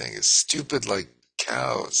clings to things is stupid like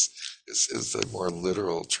cows, is the more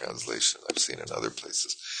literal translation I've seen in other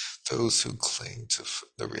places. Those who cling to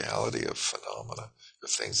the reality of phenomena or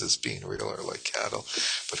things as being real are like cattle.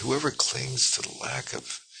 But whoever clings to the lack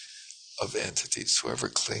of entities, whoever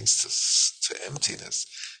clings to emptiness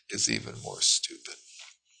is even more stupid.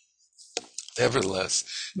 Nevertheless,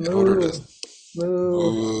 in order to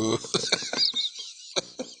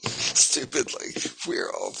stupid, like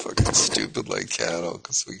we're all fucking stupid like cattle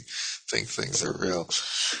because we think things are real.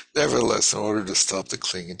 Nevertheless, in order to stop the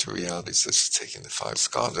clinging to reality, such as taking the 5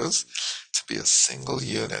 skandhas to be a single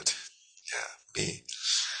unit, me,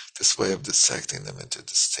 this way of dissecting them into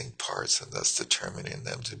distinct parts and thus determining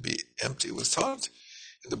them to be empty was taught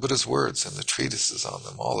in the Buddha's words and the treatises on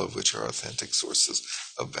them, all of which are authentic sources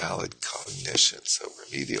of valid cognition, so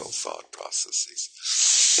remedial thought processes.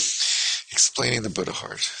 Explaining the Buddha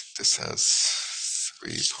heart. This has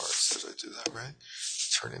 3 parts. Did I do that right?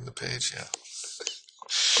 Turning the page, yeah.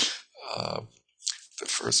 The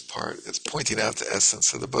first part is pointing out the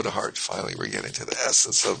essence of the Buddha heart. Finally, we're getting to the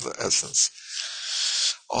essence of the essence.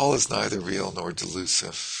 All is neither real nor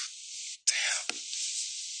delusive. Damn.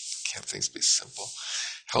 Can't things be simple?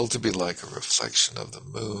 Held to be like a reflection of the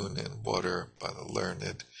moon in water by the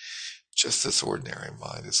learned. Just this ordinary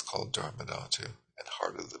mind is called Dharmadhatu and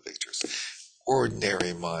heart of the victors.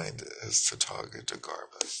 Ordinary mind is Tathagata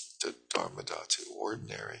Dharmadhatu.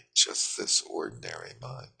 Ordinary, just this ordinary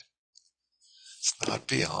mind. It's not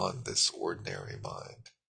beyond this ordinary mind.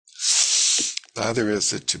 Neither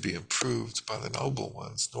is it to be improved by the noble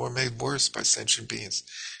ones, nor made worse by sentient beings.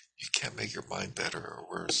 You can't make your mind better or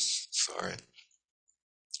worse. Sorry.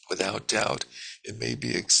 Without doubt, it may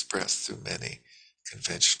be expressed through many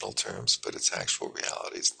conventional terms, but its actual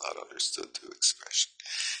reality is not understood through expression.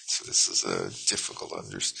 So this is a difficult,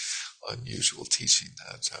 unusual teaching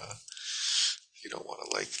that you don't want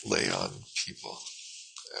to lay on people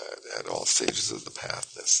at all stages of the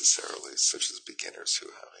path necessarily, such as beginners who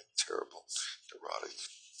are having terrible neurotic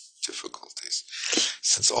difficulties.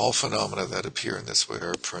 Since all phenomena that appear in this way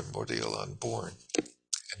are primordial, unborn,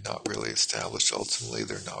 and not really established, ultimately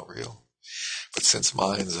they're not real. But since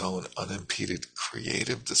mind's own unimpeded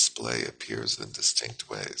creative display appears in distinct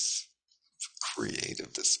ways,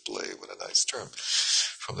 creative display, what a nice term,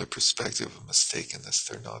 from the perspective of mistakenness,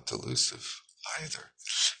 they're not delusive either.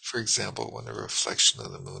 For example, when a reflection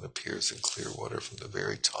of the moon appears in clear water from the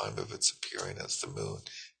very time of its appearing as the moon,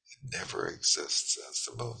 it never exists as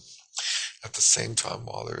the moon. At the same time,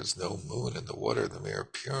 while there is no moon in the water, the mere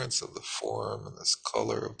appearance of the form and this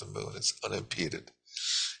color of the moon is unimpeded.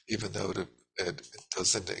 Even though it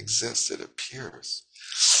doesn't exist, it appears.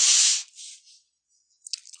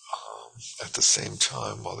 At the same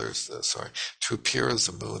time, while there's to appear as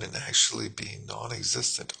the moon and actually be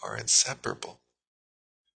non-existent are inseparable.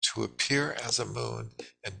 To appear as a moon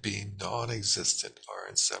and be non-existent are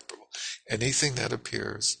inseparable. Anything that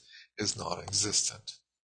appears is non-existent.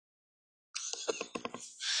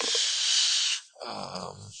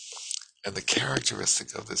 And the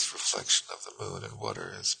characteristic of this reflection of the moon and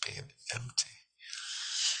water is being empty.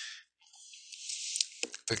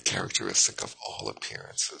 The characteristic of all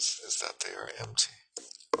appearances is that they are empty.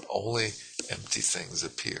 Only empty things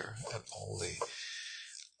appear, and only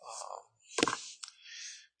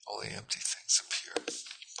empty things appear.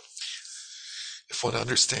 If one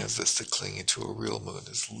understands this, the clinging to a real moon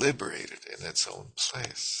is liberated in its own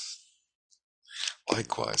place.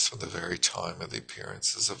 Likewise, from the very time of the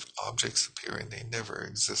appearances of objects appearing, they never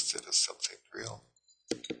existed as something real.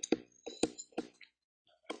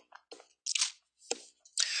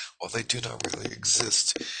 While they do not really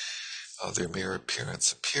exist, their mere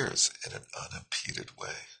appearance appears in an unimpeded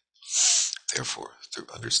way. Therefore,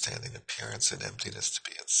 through understanding appearance and emptiness to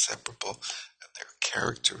be inseparable and their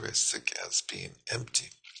characteristic as being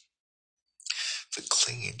empty, the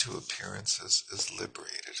clinging to appearances is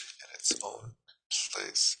liberated in its own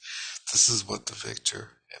place. This is what the victor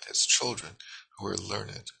and his children, who are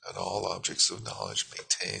learned and all objects of knowledge,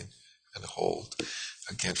 maintain and hold.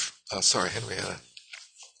 Again, Henrietta.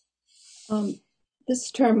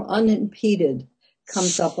 This term unimpeded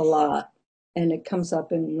comes up a lot, and it comes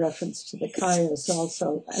up in reference to the Kayas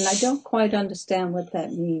also, and I don't quite understand what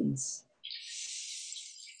that means.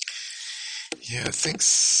 Yeah, I think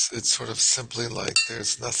it's sort of simply like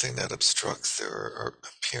there's nothing that obstructs their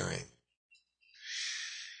appearing,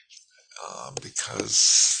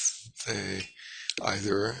 because they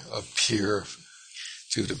either appear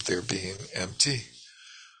due to their being empty,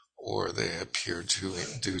 or they appear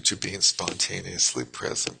due to being spontaneously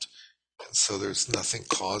present. And so there's nothing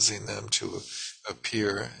causing them to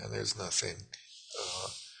appear, and there's nothing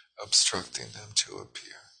obstructing them to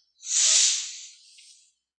appear.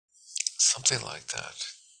 Something like that.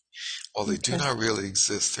 While they do not really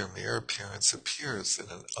exist, their mere appearance appears in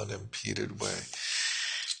an unimpeded way.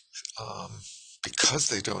 Because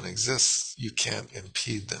they don't exist, you can't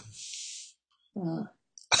impede them.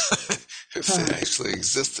 If they actually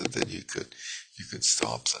existed, then you could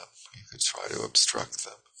stop them. You could try to obstruct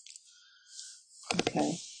them.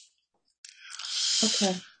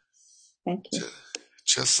 Okay. Thank you.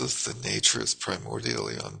 Just as the nature is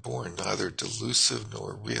primordially unborn, neither delusive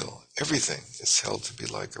nor real, everything is held to be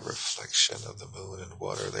like a reflection of the moon and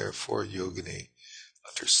water. Therefore, yogini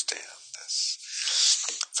understand this.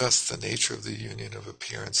 Thus, the nature of the union of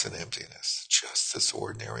appearance and emptiness, just this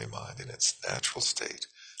ordinary mind in its natural state,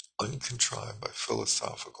 uncontrived by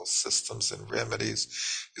philosophical systems and remedies,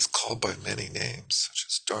 is called by many names, such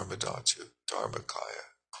as Dharmadhatu, Dharmakaya,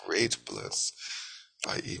 great bliss,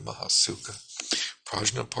 i.e. Mahasukha,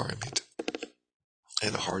 Prajnaparamita,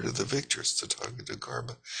 and heart of the victors,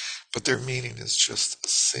 Tathagata. But their meaning is just a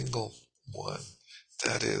single one,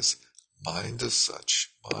 that is, mind as such,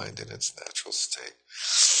 mind in its natural state.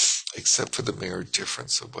 Except for the mere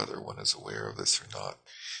difference of whether one is aware of this or not,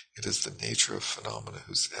 it is the nature of phenomena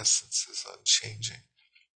whose essence is unchanging.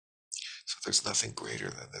 So there's nothing greater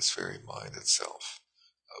than this very mind itself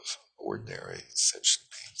of ordinary sentient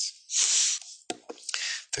beings.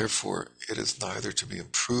 Therefore, it is neither to be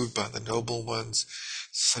improved by the noble ones,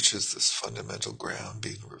 such as this fundamental ground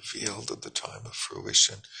being revealed at the time of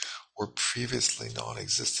fruition, or previously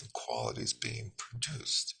non-existent qualities being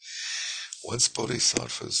produced. Once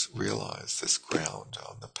bodhisattvas realize this ground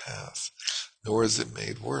on the path, nor is it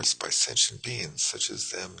made worse by sentient beings such as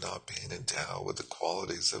them not being endowed with the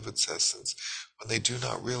qualities of its essence when they do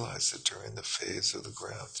not realize it during the phase of the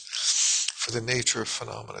ground. For the nature of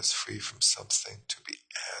phenomena is free from something to be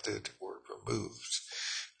added or removed.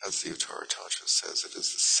 As the Uttara Tantra says, it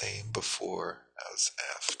is the same before as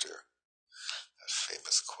after. That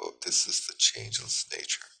famous quote, "This is the changeless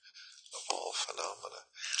nature of all phenomena."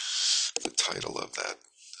 The title of that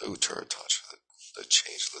Uttara Tantra, the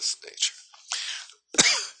changeless nature.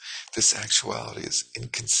 This actuality is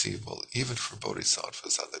inconceivable even for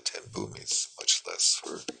bodhisattvas on the 10 bhumis, much less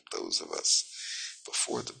for those of us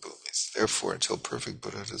before the bhumis. Therefore, until perfect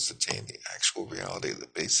Buddha has attained the actual reality of the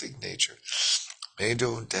basic nature, may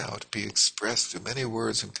no doubt be expressed through many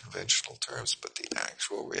words and conventional terms, but the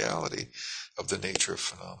actual reality of the nature of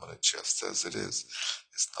phenomena, just as it is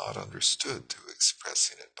not understood through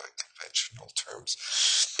expressing it by conventional terms,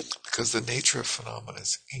 because the nature of phenomena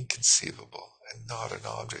is inconceivable and not an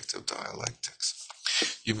object of dialectics.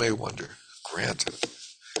 You may wonder, granted.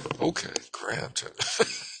 Okay, granted.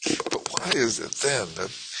 But why is it then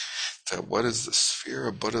that what is the sphere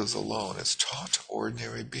of Buddhas alone is taught to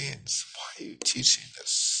ordinary beings? Why are you teaching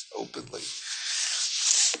this openly?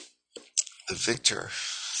 The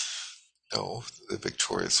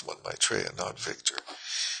victorious one, Maitreya, not Victor.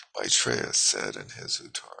 Maitreya said in his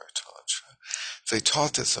Uttara Tantra, they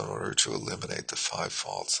taught this in order to eliminate the 5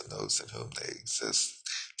 faults in those in whom they exist.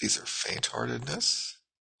 These are faint-heartedness,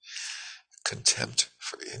 contempt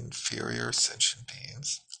for inferior sentient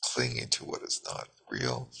beings, clinging to what is not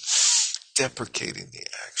real, deprecating the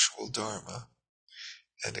actual Dharma,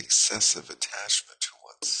 and excessive attachment to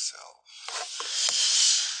oneself.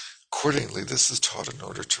 Accordingly, this is taught in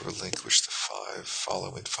order to relinquish the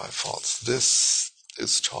following five faults. This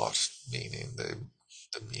is taught, meaning the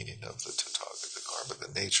meaning of the Tathagata Karma,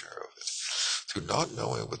 the nature of it. Through not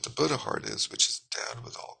knowing what the Buddha heart is, which is endowed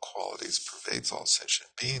with all qualities, pervades all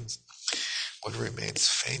sentient beings, one remains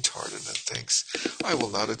faint-hearted and thinks, I will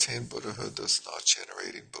not attain Buddhahood, thus not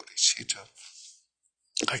generating bodhicitta.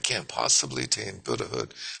 I can't possibly attain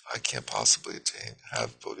Buddhahood. I can't possibly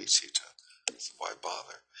have bodhicitta. So why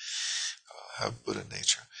bother? Have Buddha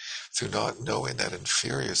nature. Through not knowing that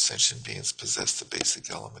inferior sentient beings possess the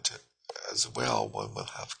basic element as well, one will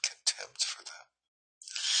have contempt for them.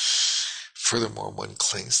 Furthermore, one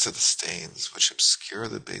clings to the stains which obscure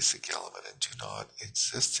the basic element and do not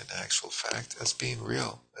exist in actual fact as being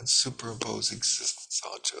real, and superimpose existence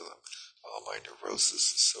onto them. Oh, my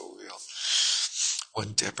neurosis is so real.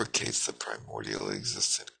 One deprecates the primordial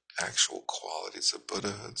existent actual qualities of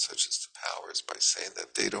Buddhahood, such as the powers, by saying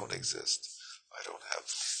that they don't exist. I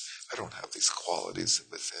don't have these qualities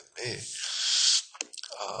within me.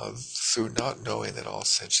 Through not knowing that all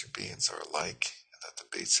sentient beings are alike and that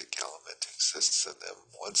the basic element exists in them,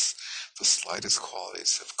 once the slightest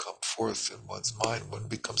qualities have come forth in one's mind, one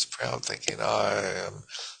becomes proud, thinking, I am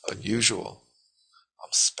unusual,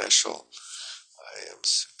 I'm special, I am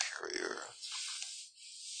superior.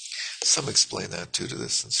 Some explain that due to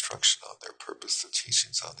this instruction on their purpose, the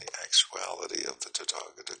teachings on the actuality of the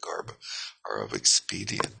Tathagata Garbha are of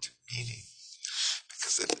expedient meaning,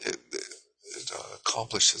 because it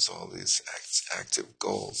accomplishes all these active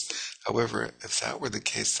goals. However, if that were the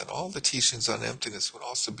case, then all the teachings on emptiness would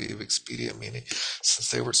also be of expedient meaning, since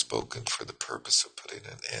they were spoken for the purpose of putting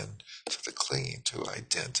an end to the clinging to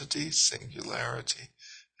identity, singularity,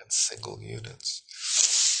 and single units.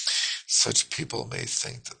 Such people may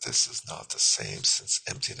think that this is not the same, since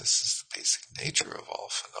emptiness is the basic nature of all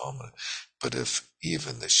phenomena. But if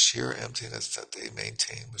even the sheer emptiness that they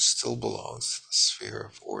maintain, which still belongs to the sphere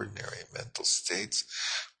of ordinary mental states,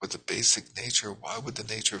 were the basic nature, why would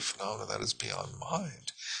the nature of phenomena that is beyond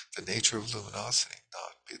mind, the nature of luminosity,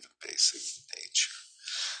 not be the basic nature?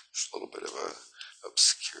 It's a little bit of a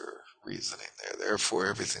obscure reasoning there. Therefore,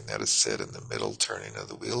 everything that is said in the middle turning of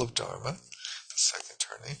the wheel of Dharma, the second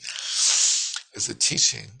turning, is a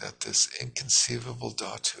teaching that this inconceivable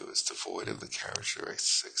dhatu is devoid of the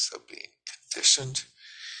characteristics of being conditioned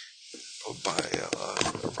by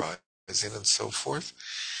arising and so forth.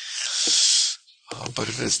 But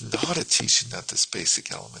it is not a teaching that this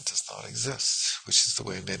basic element does not exist, which is the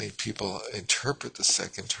way many people interpret the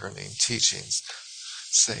second turning teachings,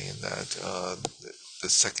 saying that the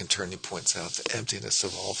second turning points out the emptiness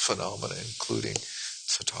of all phenomena, including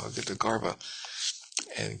Tathagata,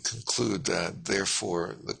 and conclude that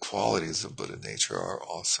therefore the qualities of Buddha nature are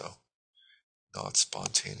also not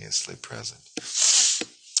spontaneously present.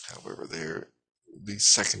 However, these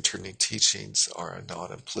second turning teachings are a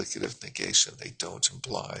non-implicative negation. They don't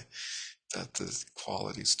imply that the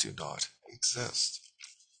qualities do not exist.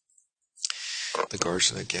 The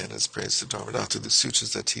Garshan again has praised the Dharmadhatu. The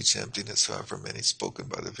sutras that teach emptiness, however many spoken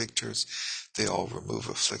by the victors, they all remove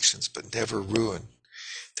afflictions but never ruin.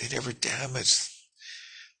 They never damage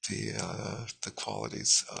the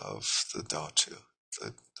qualities of the dhatu,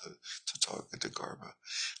 the Tathagata.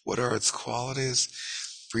 What are its qualities?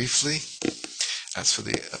 Briefly, as for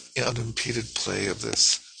the unimpeded play of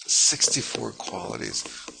this, the 64 qualities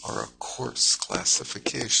are a coarse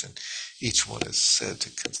classification. Each one is said to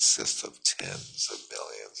consist of tens of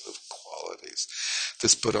millions of qualities.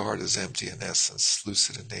 This Buddha heart is empty in essence,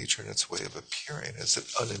 lucid in nature, and its way of appearing is an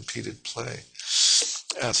unimpeded play.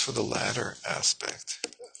 As for the latter aspect,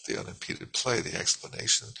 the unimpeded play, the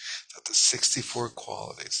explanation that the 64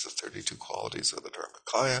 qualities, the 32 qualities of the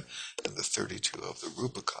Dharmakaya and the 32 of the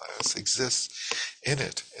Rupakayas exist in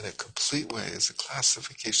it in a complete way is a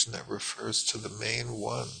classification that refers to the main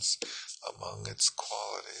ones among its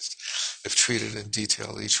qualities. If treated in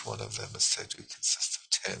detail, each one of them is said to consist of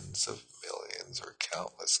tens of millions or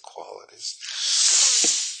countless qualities.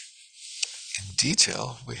 In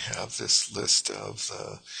detail, we have this list of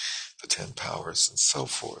the 10 powers and so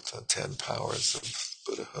forth. The 10 powers of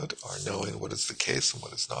Buddhahood are knowing what is the case and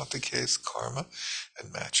what is not the case, karma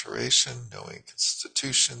and maturation, knowing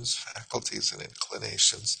constitutions, faculties and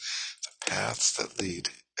inclinations, the paths that lead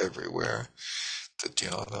everywhere, the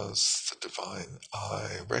dhyanas, the divine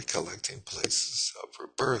eye, recollecting places of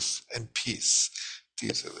rebirth and peace.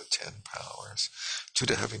 These are the 10 powers. Due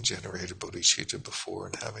to having generated bodhicitta before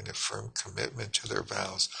and having a firm commitment to their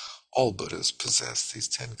vows, all Buddhas possess these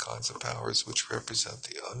 10 kinds of powers, which represent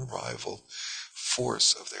the unrivaled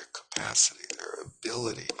force of their capacity, their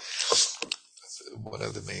ability. One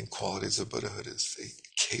of the main qualities of Buddhahood is the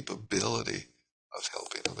capability of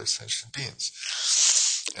helping other sentient beings.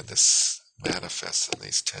 And this manifests in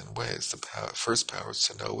these 10 ways. The first power is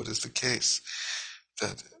to know what is the case,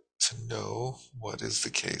 that to know what is the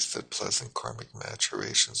case, that pleasant karmic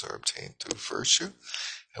maturations are obtained through virtue,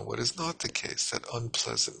 and what is not the case, that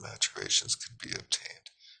unpleasant maturations can be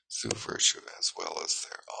obtained through virtue as well as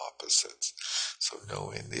their opposites. So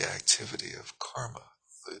knowing the activity of karma,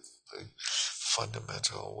 the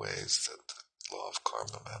fundamental ways that the law of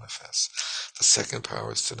karma manifests. The second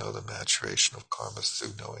power is to know the maturation of karma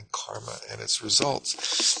through knowing karma and its results,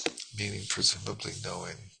 meaning presumably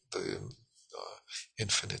knowing the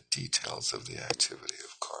infinite details of the activity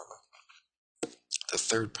of karma. The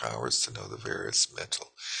third power is to know the various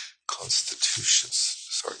mental constituents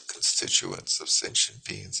of sentient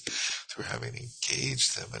beings through having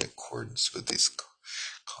engaged them in accordance with these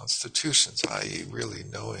constitutions, i.e. really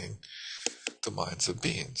knowing the minds of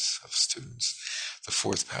beings, of students. The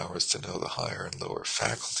fourth power is to know the higher and lower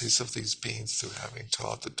faculties of these beings through having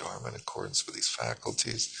taught the Dharma in accordance with these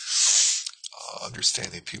faculties,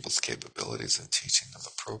 understanding people's capabilities and teaching them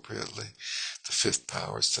appropriately. The fifth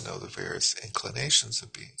power is to know the various inclinations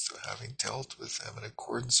of beings through having dealt with them in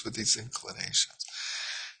accordance with these inclinations.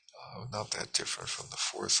 Not that different from the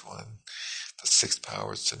fourth one. The sixth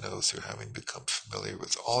power is to know through having become familiar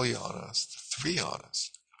with all yanas, the three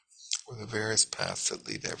yanas, or the various paths that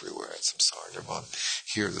lead everywhere at samsara nirvana.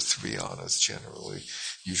 Here the three yanas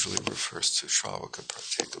usually refers to Shravaka,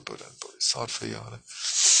 Prateka, Buddha, and Bodhisattva yana.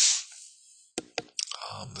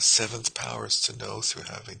 The seventh power is to know through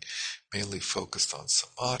having mainly focused on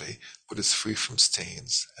samadhi what is free from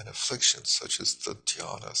stains and afflictions, such as the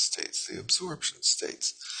dhyana states, the absorption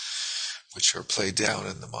states, which are played down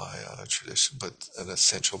in the Mahayana tradition, but an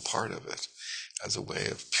essential part of it as a way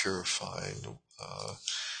of purifying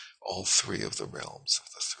all three of the realms,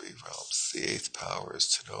 of the three realms. The eighth power is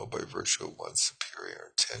to know by virtue of one's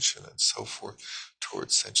superior intention and so forth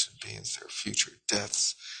towards sentient beings their future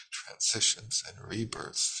deaths, transitions, and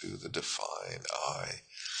rebirths through the divine eye.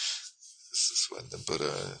 This is when the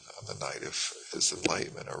Buddha, on the night of his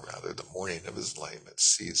enlightenment, or rather the morning of his enlightenment,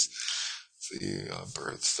 sees the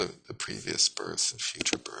births, the previous births and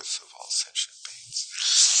future births of all sentient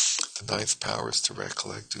beings. The ninth power is to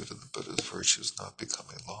recollect, due to the Buddha's virtues not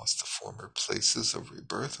becoming lost, the former places of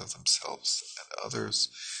rebirth of themselves and others.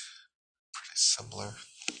 Pretty similar.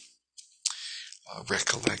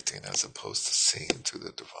 Recollecting as opposed to seeing through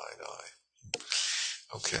the divine eye.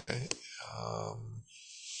 Okay.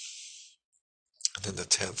 And then the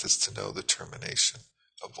 10th is to know the termination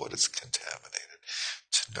of what is contaminated,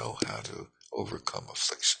 to know how to overcome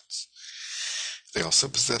afflictions. They also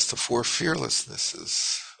possess the 4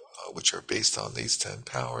 fearlessnesses, which are based on these 10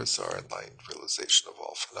 powers, are enlightened realization of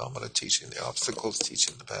all phenomena, teaching the obstacles,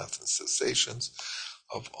 teaching the path and cessations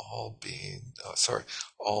of all being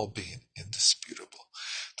indisputable.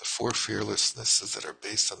 The 4 fearlessnesses that are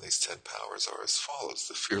based on these 10 powers are as follows.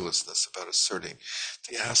 The fearlessness about asserting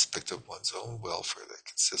the aspect of one's own welfare that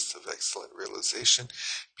consists of excellent realization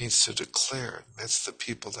means to declare amidst the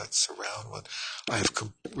people that surround one, I have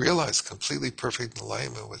realized completely perfect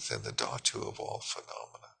enlightenment within the dhatu of all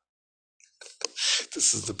phenomena.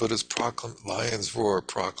 This is the Buddha's lion's roar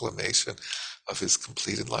proclamation of his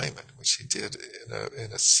complete enlightenment, which he did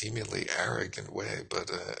in a seemingly arrogant way, but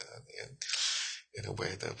in a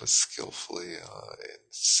way that was skillfully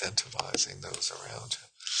incentivizing those around him.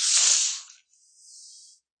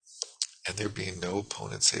 And there being no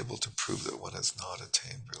opponents able to prove that one has not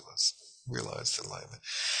attained realized enlightenment.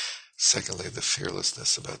 Secondly, the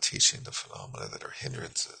fearlessness about teaching the phenomena that are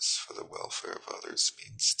hindrances for the welfare of others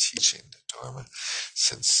means teaching the Dharma.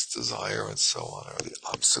 Since desire and so on are the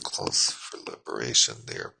obstacles for liberation,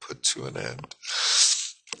 they are put to an end.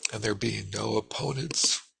 And there being no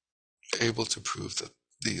opponents able to prove that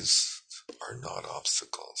these are not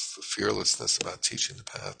obstacles. The fearlessness about teaching the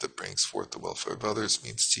path that brings forth the welfare of others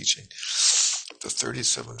means teaching the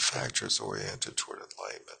 37 factors oriented toward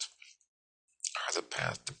enlightenment are the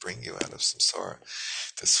path to bring you out of samsara.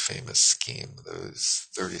 This famous scheme, those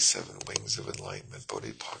 37 wings of enlightenment,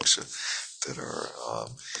 bodhipaksha, that are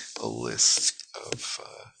a list of,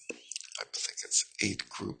 I think it's 8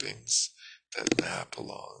 groupings that map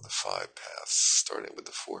along the 5 paths, starting with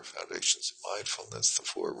the 4 foundations of mindfulness, the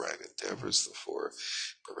 4 right endeavors, the 4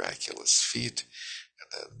 miraculous feet, and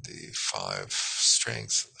then the 5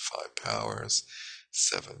 strengths and the 5 powers,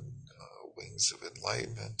 7 wings of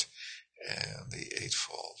enlightenment, and the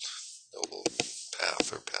 8-fold noble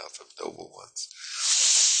path, or path of noble ones.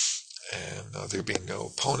 And there being no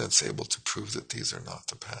opponents able to prove that these are not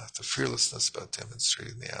the path. The fearlessness about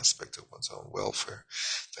demonstrating the aspect of one's own welfare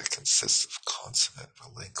that consists of consummate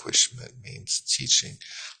relinquishment means teaching,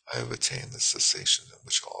 I have attained the cessation in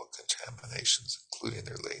which all contaminations, including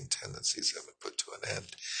their latent tendencies, have been put to an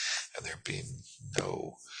end, and there being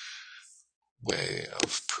no way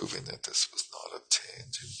of proving that this was not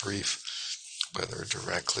obtained. In brief, whether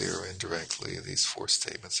directly or indirectly, these 4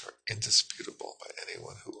 statements are indisputable by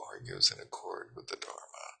anyone who argues in accord with the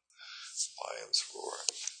Dharma. Lion's roar.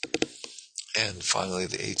 And finally,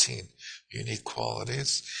 the 18 unique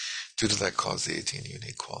qualities. Due to that cause, the 18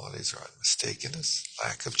 unique qualities are unmistakenness,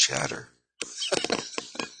 lack of chatter.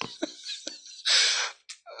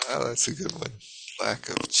 Oh, that's a good one. Lack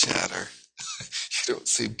of chatter. You don't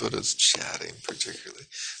see Buddhas chatting particularly,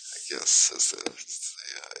 I guess, as the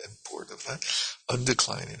import of that.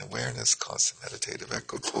 Undeclining awareness, constant meditative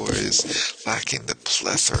equipoise, lacking the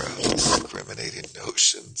plethora of discriminating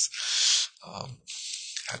notions.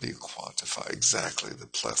 How do you quantify exactly the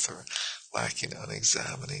plethora? Lacking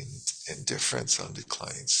unexamining indifference,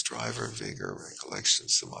 undeclining striver, vigor, recollection,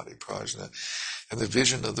 samadhi, prajna, and the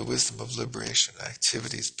vision of the wisdom of liberation,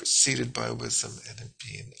 activities preceded by wisdom, and it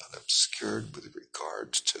being unobscured with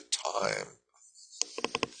regard to time.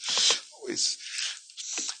 Always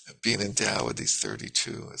being endowed with these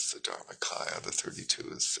 32 is the Dharmakaya, the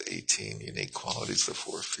 32 is the 18 unique qualities, the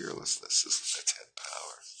 4 fearlessnesses, and the 10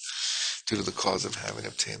 powers. Due to the cause of having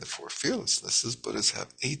obtained the 4 fearlessnesses, Buddhas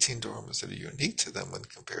have 18 dharmas that are unique to them when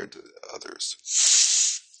compared to the others.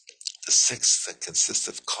 The 6 that consist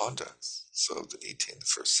of conducts. So the 18, the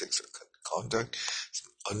first 6 are conduct,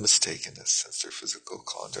 unmistakenness, since their physical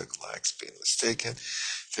conduct lacks being mistaken.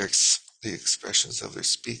 The expressions of their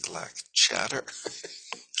speak lack chatter,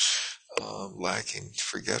 lacking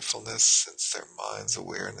forgetfulness, since their mind's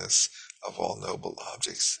awareness of all noble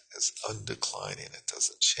objects is undeclining. It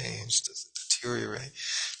doesn't change, doesn't deteriorate.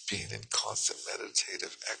 Being in constant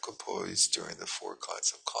meditative equipoise during the 4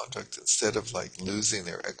 kinds of conduct, instead of like losing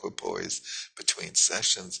their equipoise between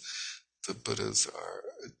sessions, the Buddhas are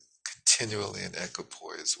continually in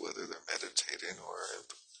equipoise, whether they're meditating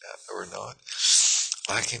or not.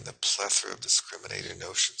 lacking the plethora of discriminating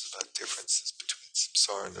notions about differences between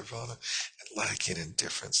samsara and nirvana, and lacking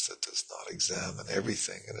indifference that does not examine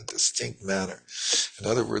everything in a distinct manner. In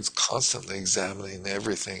other words, constantly examining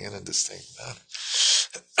everything in a distinct manner.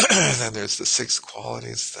 Then there's the 6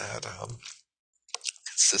 qualities that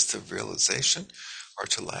consist of realization, are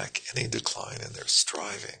to lack any decline in their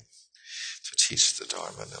striving to teach the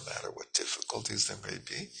Dharma no matter what difficulties there may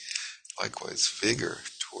be. Likewise, vigor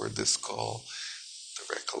toward this goal,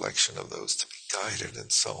 the recollection of those to be guided,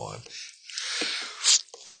 and so on.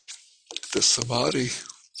 The samadhi,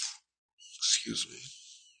 excuse me,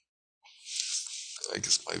 I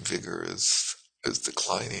guess my vigor is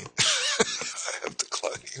declining. I have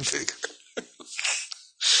declining vigor.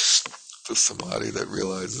 The samadhi that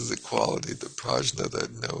realizes equality, the prajna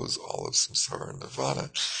that knows all of samsara and nirvana,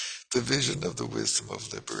 the vision of the wisdom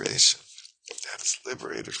of liberation that is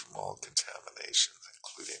liberated from all contaminations,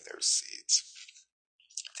 including their seeds.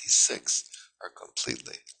 These 6 are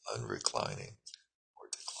completely unreclining or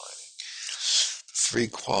declining. The 3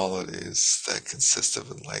 qualities that consist of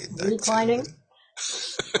enlightened Reclining? activity.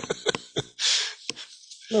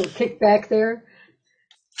 Little kickback there.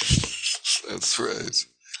 That's right.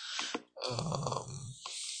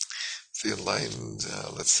 The enlightened,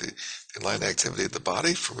 the enlightened activity of the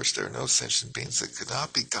body, for which there are no sentient beings that could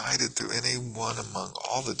not be guided through any one among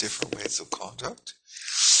all the different ways of conduct.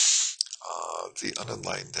 The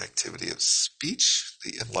unenlightened activity of speech,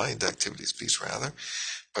 the enlightened activity of speech rather,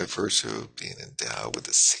 by virtue of being endowed with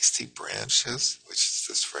the 60 branches, which is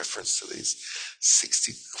this reference to these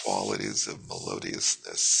 60 qualities of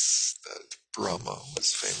melodiousness that Brahma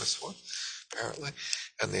was famous for, apparently,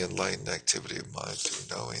 and the enlightened activity of mind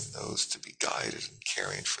through knowing those to be guided and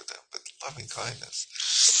caring for them with loving kindness,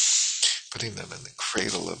 putting them in the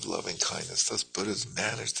cradle of loving kindness. Thus, Buddha's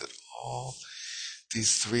managed that all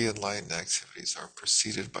these 3 enlightened activities are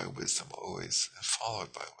preceded by wisdom always and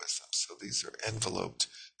followed by wisdom. So these are enveloped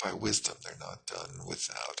by wisdom. They're not done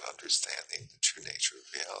without understanding the true nature of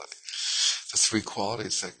reality. The 3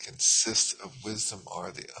 qualities that consist of wisdom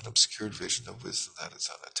are the unobscured vision of wisdom that is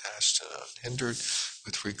unattached and unhindered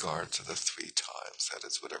with regard to the 3 times. That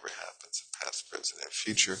is, whatever happens in past, present, and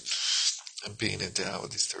future. And being endowed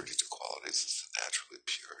with these 32 qualities is the naturally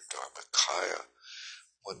pure Dharmakaya.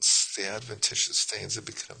 Once the adventitious stains have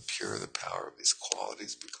become pure, the power of these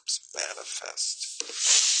qualities becomes manifest.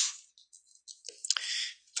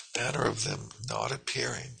 The manner of them not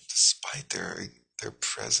appearing, despite their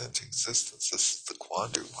present existence. This is the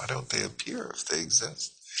quandary. Why don't they appear if they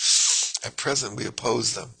exist? At present, we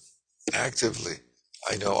oppose them actively.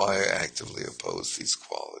 I know I actively oppose these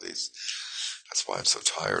qualities. That's why I'm so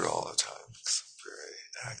tired all the time, because I'm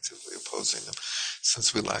very actively opposing them.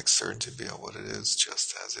 Since we lack certainty about what it is,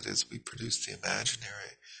 just as it is, we produce the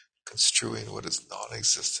imaginary, construing what is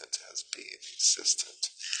non-existent as being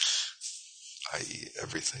existent, i.e.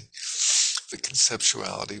 everything. The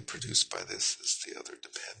conceptuality produced by this is the other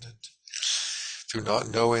dependent. Through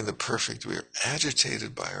not knowing the perfect, we are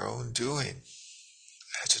agitated by our own doing,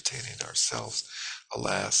 agitating ourselves.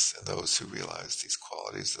 Alas, and those who realize these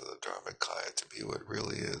qualities of the Dharmakaya to be what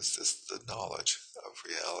really is, this is the knowledge of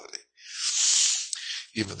reality.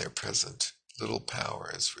 Even their present little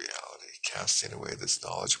power is reality. Casting away this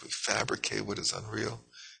knowledge, we fabricate what is unreal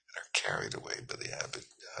and are carried away by the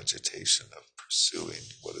agitation of pursuing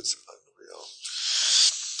what is unreal.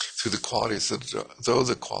 Through the qualities though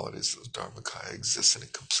the qualities of the Dharmakaya exist in a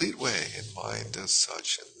complete way in mind as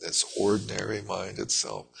such, in this ordinary mind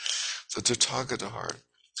itself, the Tathagata heart,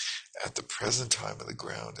 at the present time of the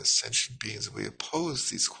ground, as sentient beings, we oppose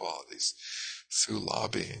these qualities through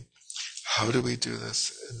lobbying. How do we do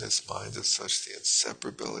this? In this mind as such, the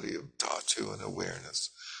inseparability of dhatu and awareness.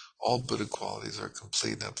 All Buddha qualities are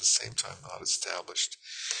complete and at the same time not established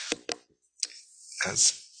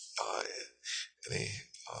as any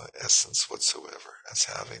essence whatsoever, as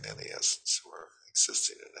having any essence or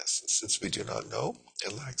existing in essence. Since we do not know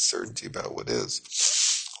and lack certainty about what is,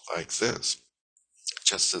 like this,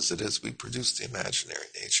 just as it is, we produce the imaginary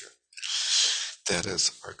nature. That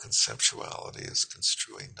is, our conceptuality is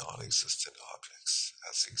construing non-existent objects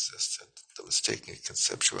as existent. The mistaken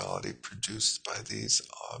conceptuality produced by these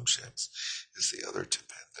objects is the other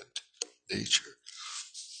dependent nature.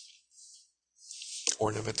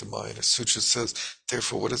 Ornament of mind. A sutra says,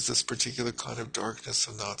 therefore, what is this particular kind of darkness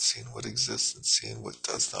of not seeing what exists and seeing what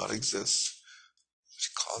does not exist,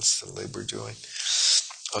 which constantly we're doing?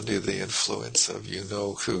 Under the influence of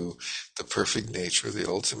who, the perfect nature, the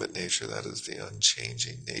ultimate nature, that is the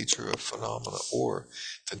unchanging nature of phenomena, or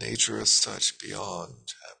the nature as such beyond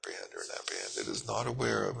apprehend or apprehend. It is not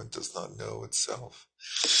aware of and does not know itself.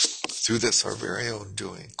 Through this, our very own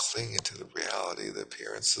doing, clinging to the reality, the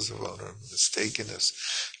appearances of our own mistakenness,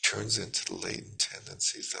 turns into the latent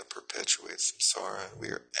tendencies that perpetuate samsara, and we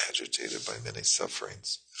are agitated by many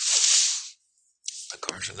sufferings.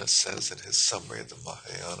 Nagarjuna says in his summary of the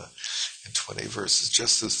Mahayana in 20 verses,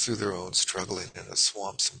 just as through their own struggling in a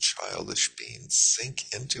swamp, some childish beings sink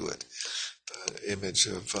into it. The image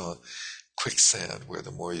of quicksand, where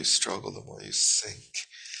the more you struggle, the more you sink.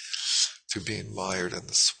 Through being mired in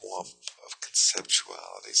the swamp of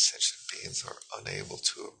conceptuality, sentient beings are unable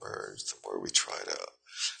to emerge. The more we try to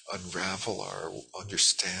unravel our,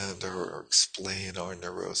 understand or explain our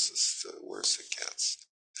neurosis, the worse it gets.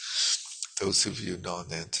 Those who view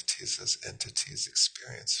non-entities as entities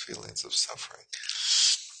experience feelings of suffering.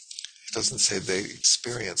 It doesn't say they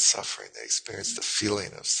experience suffering, they experience the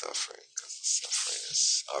feeling of suffering, because the suffering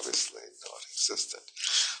is obviously non-existent.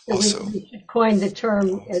 So Also, we should coin the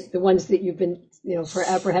term, the ones that you've been, for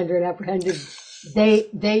apprehender and apprehended,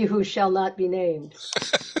 they who shall not be named.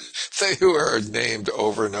 they who are named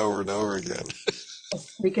over and over and over again.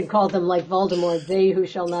 We can call them like Voldemort, they who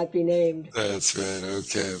shall not be named. That's right,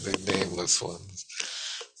 okay, the nameless ones.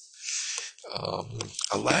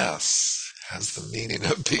 Alas has the meaning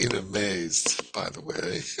of being amazed, by the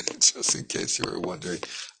way, just in case you were wondering.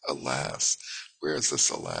 Alas, where is this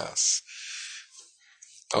alas?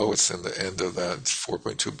 Oh, it's in the end of that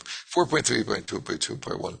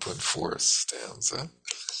 4.3.2.2.1.4 stanza.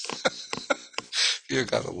 You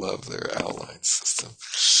gotta love their outline system.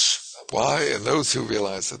 Why? And those who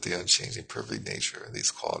realize that the unchanging perfect nature and these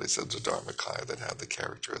qualities of the Dharmakaya that have the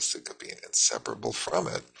characteristic of being inseparable from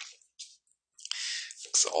it,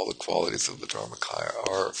 because all the qualities of the Dharmakaya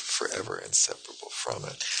are forever inseparable from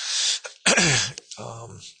it.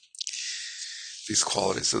 These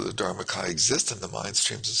qualities of the Dharmakaya exist in the mind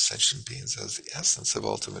streams of sentient beings as the essence of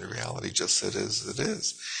ultimate reality, just as it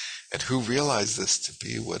is. And who realize this to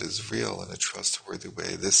be what is real in a trustworthy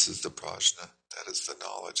way, this is the prajna, that is the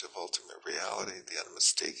knowledge of ultimate reality, the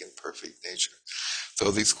unmistaken perfect nature.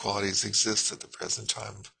 Though these qualities exist at the present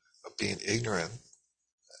time of being ignorant,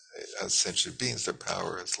 as sentient beings, their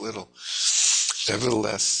power is little.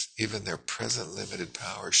 Nevertheless, even their present limited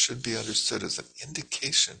power should be understood as an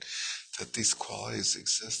indication that these qualities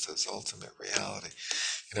exist as ultimate reality.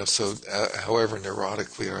 So however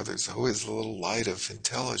neurotic we are, there's always a little light of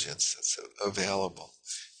intelligence that's available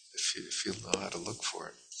if you know how to look for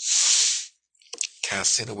it.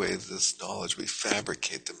 Casting away this knowledge, we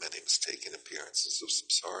fabricate the many mistaken appearances of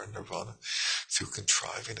samsara and nirvana through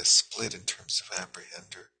contriving a split in terms of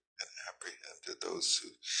apprehender and apprehended, those who,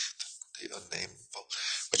 the unnameable,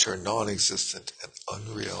 which are non-existent and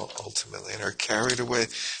unreal ultimately, and are carried away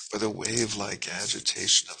by the wave-like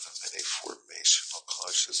agitation of the many formational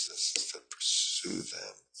consciousnesses that pursue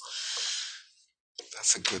them.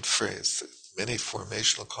 That's a good phrase. The many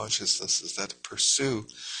formational consciousnesses that pursue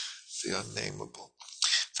the unnameable.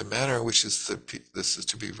 The manner in which this is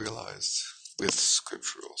to be realized with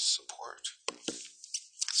scriptural support.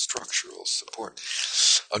 Structural support.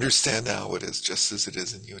 Understand now what is just as it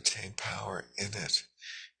is, and you attain power in it.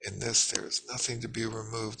 In this there is nothing to be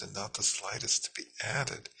removed and not the slightest to be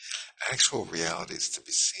added. Actual reality is to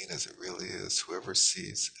be seen as it really is. Whoever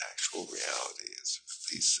sees actual reality is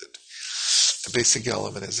released. The basic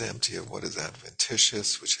element is empty of what is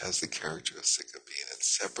adventitious, which has the characteristic of being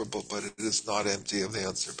inseparable, but it is not empty of the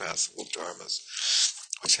unsurpassable dharmas,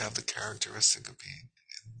 which have the characteristic of being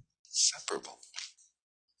inseparable.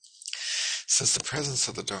 Since the presence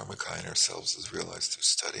of the Dharmakaya in ourselves is realized through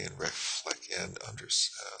study and reflection,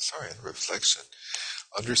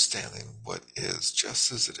 understanding what is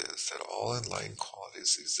just as it is, that all enlightened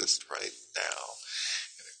qualities exist right now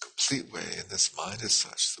in a complete way, and this mind is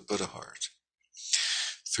such, the Buddha heart.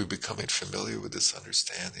 Through becoming familiar with this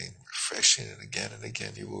understanding, refreshing it again and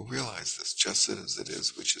again, you will realize this just as it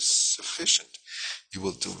is, which is sufficient. You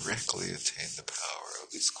will directly attain the power of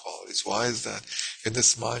these qualities. Why is that? In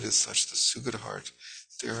this mind is such, the Sugata heart,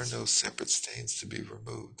 there are no separate stains to be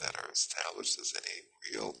removed that are established as any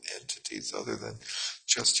real entities other than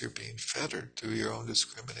just your being fettered through your own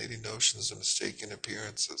discriminating notions and mistaken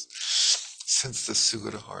appearances. Since the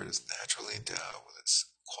Sugata heart is naturally endowed with its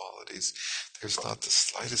qualities, there's not the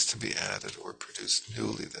slightest to be added or produced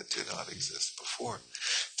newly that did not exist before.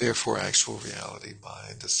 Therefore, actual reality,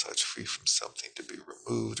 mind as such, free from something to be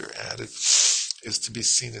removed or added, is to be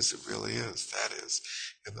seen as it really is. That is,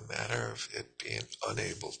 in the manner of it being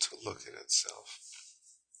unable to look at itself.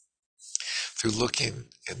 Through looking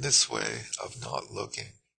in this way of not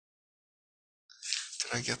looking.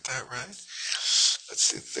 Did I get that right? let's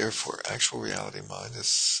see, therefore, actual reality mind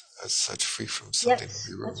is as such free from something to Yes,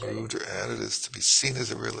 be that's right. removed or added as to be seen as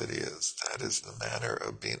it really is. That is the manner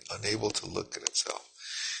of being unable to look at itself,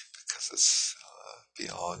 because it's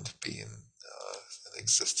beyond being an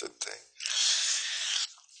existent thing.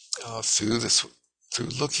 Through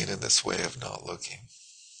looking in this way of not looking,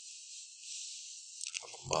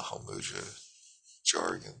 Mahamudra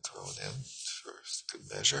jargon thrown in for good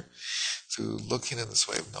measure. Through looking in this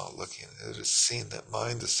way of not looking, it is seen that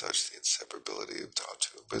mind is such, the inseparability of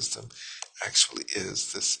Dhatu and wisdom actually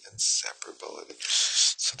is this inseparability.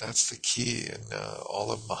 So that's the key in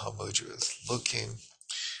all of Mahamudra, is looking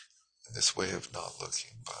in this way of not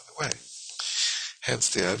looking, by the way. Hence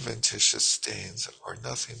the adventitious stains are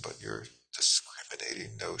nothing but your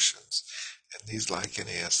discriminating notions, and these lack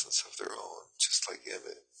any essence of their own, just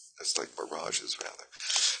like mirages rather.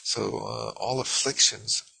 So all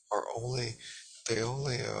afflictions are only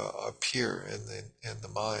appear in the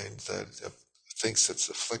mind that thinks it's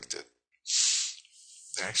afflicted.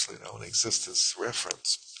 They actually don't exist as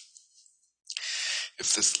reference.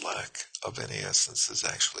 If this lack of any essence is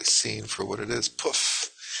actually seen for what it is, poof,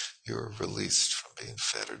 you're released from being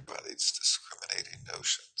fettered by these discriminating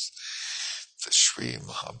notions. The Sri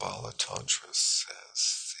Mahabala Tantra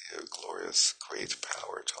says, the glorious great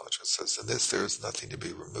power Tantra says, in this there is nothing to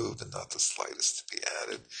be removed and not the slightest to be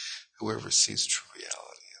added. Whoever sees true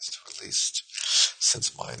reality is released.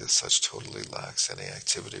 Since mind as such totally lacks any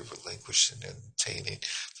activity of relinquishing and attaining,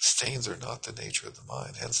 the stains are not the nature of the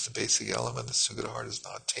mind. Hence the basic element of Sugata heart is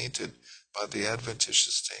not tainted by the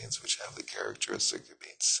adventitious stains which have the characteristic of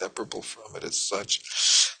being separable from it as such,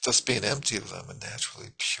 thus being empty of them and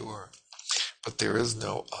naturally pure. But there is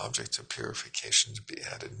no object of purification to be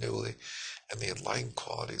added newly, and the enlightened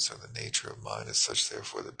qualities are the nature of mind as such.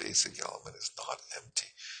 Therefore the basic element is not empty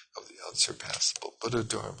of the unsurpassable Buddha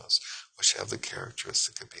dharmas, which have the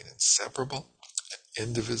characteristic of being inseparable and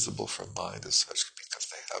indivisible from mind as such, because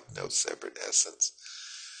they have no separate essence.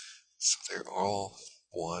 So they're all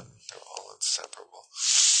one, they're all inseparable.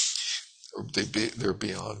 They're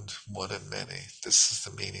beyond one and many. This is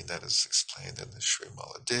the meaning that is explained in the Sri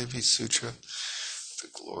Maladevi Sutra, the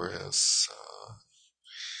glorious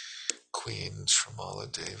Queen Srimala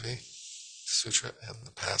Devi Sutra, and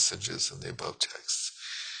the passages in the above texts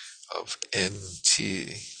of NT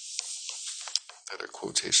that are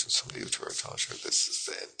quotations from the Uttara Tantra. This is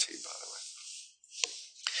the NT, by the way.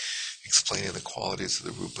 Explaining the qualities of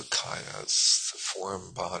the Rupakayas, the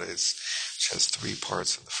form bodies, which has three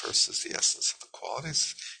parts, and the first is the essence of the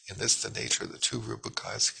qualities. In this, the nature of the two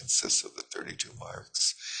Rupakayas consists of the 32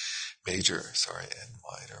 marks, major and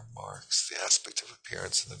minor marks. The aspect of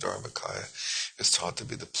appearance in the Dharmakaya is taught to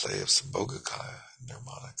be the play of Sambhogakaya and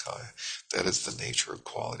Nirmanakaya. That is the nature of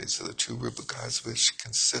qualities of the two Rupakayas, which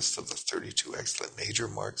consist of the 32 excellent major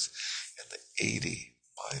marks and the 80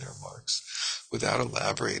 minor marks. Without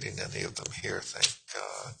elaborating any of them here, thank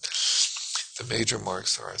God. The major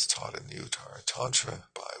marks are as taught in the Uttara Tantra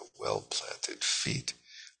by well-planted feet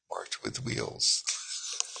marked with wheels.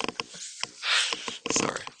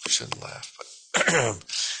 Sorry, I shouldn't laugh, but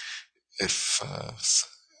if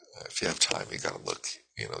you have time, you gotta look,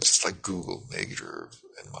 just like Google major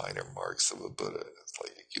and minor marks of a Buddha. It's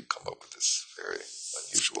like you come up with this very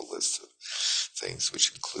unusual list of things,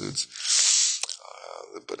 which includes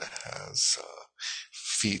the Buddha has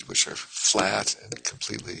feet which are flat and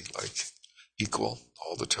completely equal.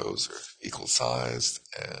 All the toes are equal sized,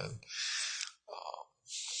 and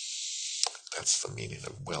that's the meaning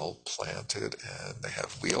of well planted. And they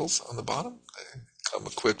have wheels on the bottom. They come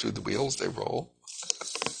equipped with the wheels. They roll,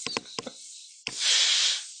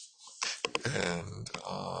 and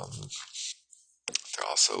they're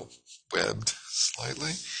also webbed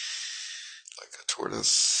slightly, like a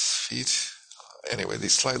tortoise feet. Anyway,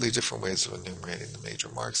 these slightly different ways of enumerating the major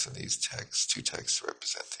marks in these two texts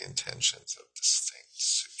represent the intentions of distinct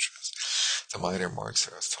sutras. The minor marks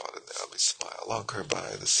are as taught in the Abhismaya Alankara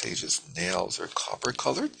by the sage's nails are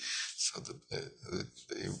copper-colored. So the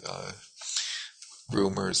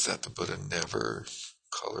rumors that the Buddha never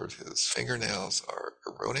colored his fingernails are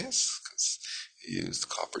erroneous, because he used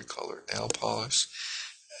copper-colored nail polish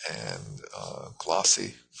and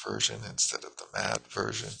glossy version instead of the matte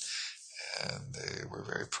version. And they were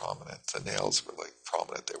very prominent. The nails were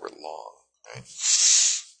prominent. They were long, right?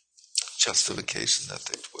 Justification that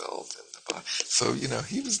they dwelled in the body. So,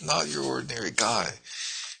 he was not your ordinary guy.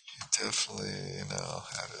 He definitely,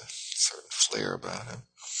 had a certain flair about him.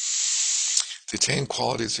 The attained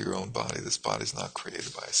qualities of your own body. This body is not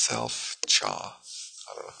created by self. Cha.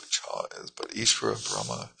 I don't know who Cha is, but Ishvara,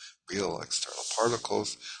 Brahma, real external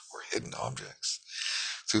particles, or hidden objects.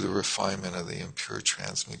 through the refinement of the impure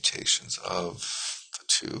transmutations of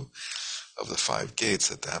the five gates.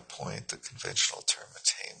 At that point, the conventional term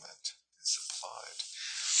attainment is applied.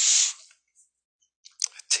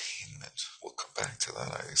 Attainment. We'll come back to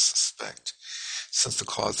that, I suspect. Since the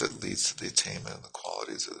cause that leads to the attainment of the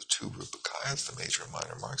qualities of the two Rupakayas, the major and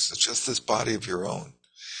minor marks, is just this body of your own,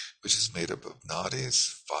 which is made up of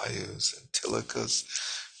nadis, vayus, and tilikas,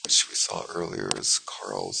 which we saw earlier as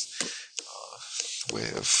Carl's way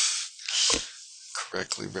of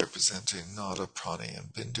correctly representing nada, prana,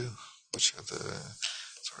 and bindu, which are the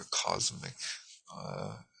sort of cosmic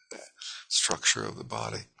structure of the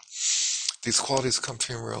body. These qualities come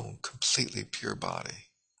from your own completely pure body,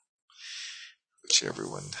 which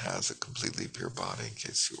everyone has a completely pure body, in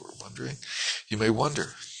case you were wondering. You may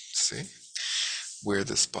wonder, see, where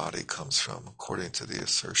this body comes from. According to the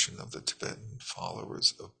assertion of the Tibetan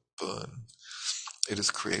followers of Bön, it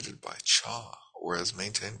is created by Cha, or as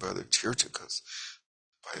maintained by the Tirthakas,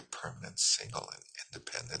 by a permanent, single, and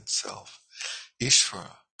independent self,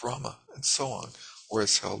 Ishvara, Brahma, and so on, or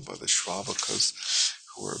as held by the Shravakas,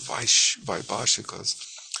 who are Vaibhashikas,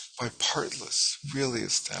 by partless, really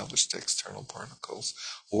established external particles,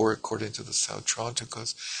 or according to the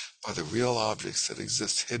Sautrantikas, by the real objects that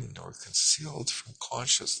exist hidden or concealed from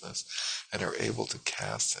consciousness and are able to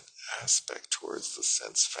cast an aspect towards the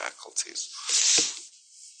sense faculties.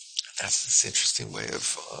 That's this interesting way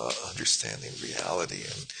of understanding reality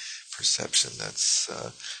and perception that's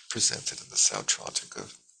presented in the Sautrantika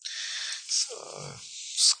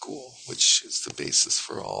school, which is the basis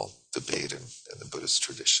for all debate in the Buddhist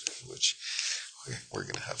tradition, which we're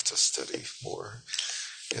going to have to study more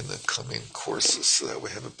in the coming courses so that we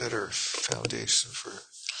have a better foundation for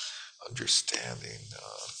understanding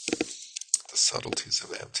the subtleties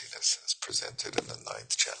of emptiness as presented in the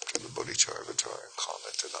 9th chapter of the Bodhicharyavatara and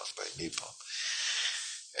commented on by Nippon.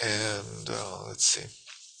 And let's see.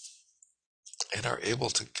 And are able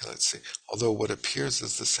to, although what appears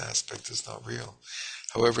as this aspect is not real.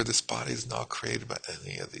 However, this body is not created by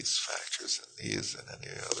any of these factors and these and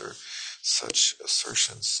any other such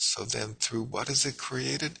assertions. So then through what is it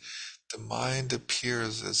created? The mind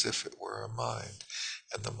appears as if it were a mind,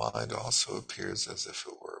 and the mind also appears as if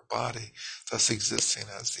it were a body, thus existing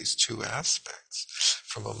as these two aspects.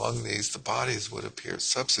 From among these, the bodies would appear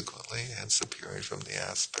subsequently, hence appearing from the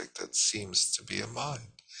aspect that seems to be a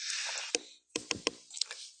mind.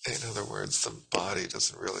 In other words, the body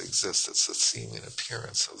doesn't really exist, it's the seeming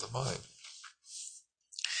appearance of the mind.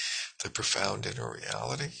 The profound inner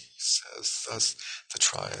reality, says, thus the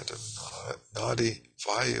triad of Nadi,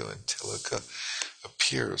 Vayu, and Tilaka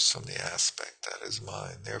appears from the aspect that is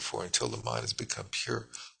mind. Therefore, until the mind has become pure,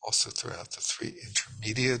 also throughout the three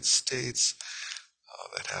intermediate states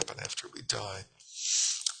that happen after we die,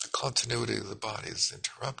 the continuity of the body is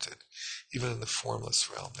interrupted. Even in the formless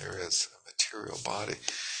realm, there is a material body,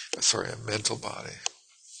 a mental body.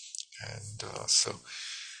 And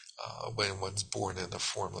when one's born in the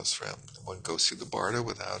formless realm, one goes through the bardo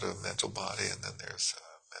without a mental body, and then there's a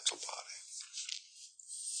mental body.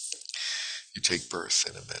 You take birth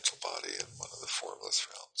in a mental body in one of the formless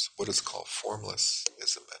realms. What is called formless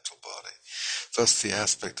is a mental body. Thus, the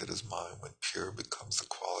aspect that is mind, when pure, becomes the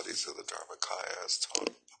qualities of the Dharmakaya as taught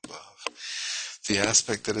above. The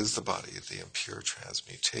aspect that is the body, the impure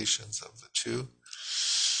transmutations of the two,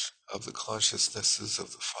 of the consciousnesses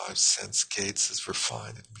of the five sense gates, is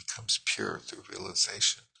refined and becomes pure through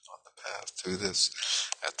realization on the path. Through this,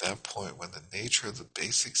 at that point, when the nature of the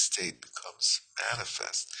basic state becomes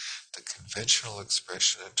manifest, the conventional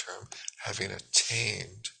expression and term having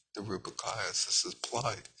attained the Rupakayas is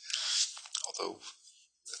applied, although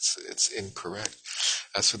it's incorrect.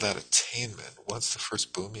 As for that attainment, once the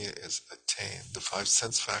first bhumya is attained, the five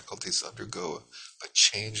sense faculties undergo a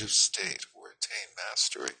change of state or attain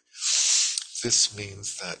mastery. This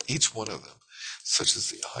means that each one of them, such as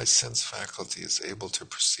the eye sense faculty, is able to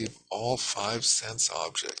perceive all five sense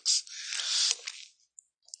objects.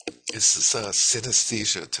 This is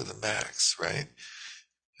synesthesia to the max, right?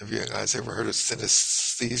 Have you guys ever heard of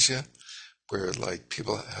synesthesia? Where like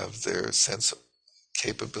people have their sense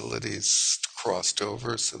capabilities crossed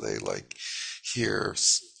over, so they like hear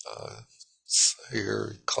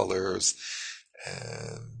colors,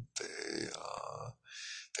 and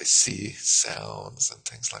they see sounds and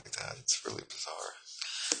things like that. It's really bizarre,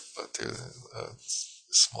 but a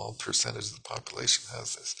small percentage of the population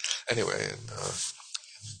has this. Anyway, in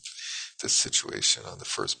this situation on the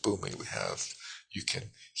first bhumi, you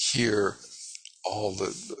can hear all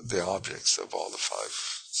the objects of all the five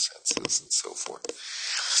senses and so forth.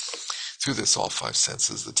 Through this, all five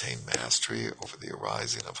senses attain mastery over the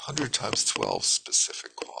arising of 100 times 12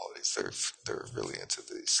 specific qualities. They're really into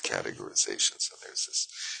these categorizations, and there's this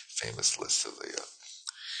famous list of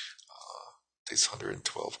these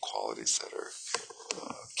 112 qualities that are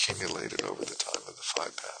accumulated over the time of the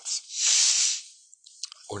five paths.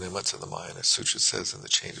 Ornaments of the mind, as Sutra says, in the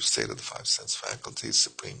change of state of the five sense faculties,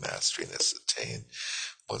 supreme mastery is attained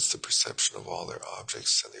once the perception of all their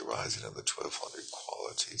objects and the arising of the 1200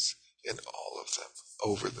 qualities in all of them,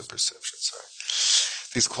 over the perception,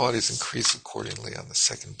 These qualities increase accordingly on the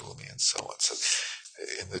second bhumi and so on. So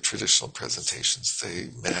in the traditional presentations,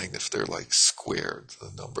 they're like squared,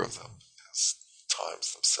 the number of them is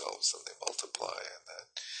times themselves, and they multiply in that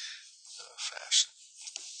fashion.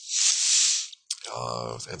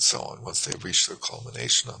 And so on. Once they've reached their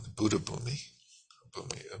culmination on the Buddha bhumi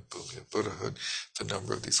of Buddhahood, the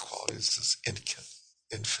number of these qualities is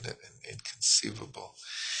infinite and inconceivable.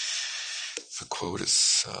 The quote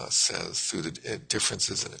says, through the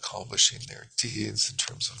differences in accomplishing their deeds in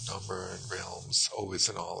terms of number and realms, always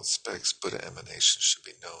in all aspects, Buddha emanation should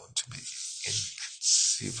be known to be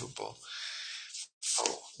inconceivable.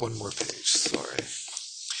 Oh, one more page, sorry.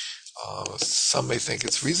 Some may think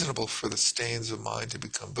it's reasonable for the stains of mind to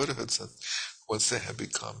become Buddhahood once they have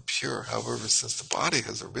become pure. However, since the body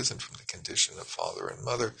has arisen from the condition of father and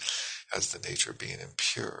mother, as the nature of being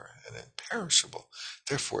impure and imperishable,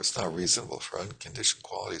 therefore it's not reasonable for unconditioned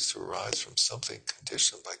qualities to arise from something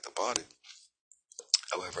conditioned like the body.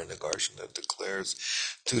 However, Nagarjuna declares,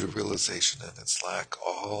 due to realization and its lack,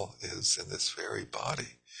 all is in this very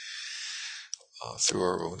body. Through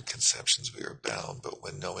our own conceptions we are bound, but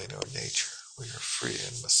when knowing our nature, we are free.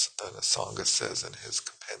 And Asanga says in his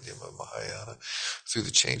compendium of Mahayana, through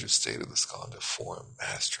the change of state of the skandha form,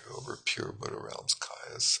 mastery over pure Buddha realms,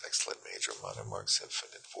 kayas, excellent major mana marks,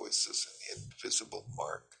 infinite voices, and the invisible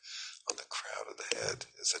mark on the crown of the head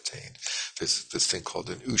is attained. There's this thing called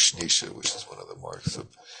an Ushnisha, which is one of the marks of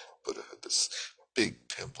Buddhahood, this big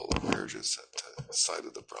pimple emerges at the side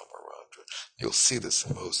of the Brahmarandra. You'll see this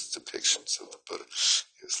in most depictions of the Buddha.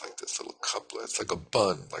 It's like this little couplet. It's like a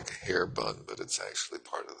bun, like a hair bun, but it's actually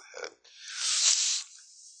part of the head.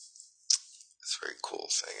 It's a very cool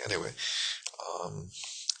thing. Anyway,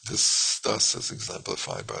 this thus is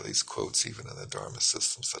exemplified by these quotes even in the Dharma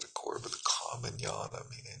systems that accord with the common jnana,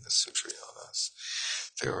 meaning the Sutrayanas.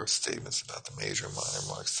 There are statements about the major and minor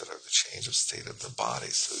marks that are the change of state of the body,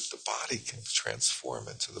 so that the body can transform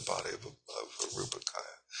into the body of a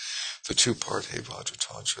Rupakaya. The two-part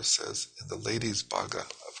Vajratantra says, in the Ladies' Bhaga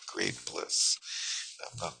of Great Bliss.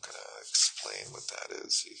 I'm not going to explain what that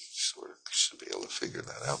is. You sort of should be able to figure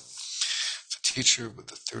that out. The teacher with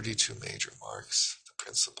the 32 major marks, the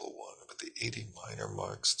principal one with the 80 minor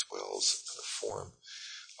marks, dwells in the form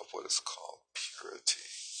of what is called purity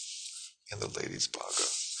in the Ladies' Bhaga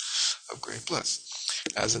of Great Bliss.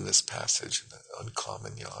 As in this passage, in the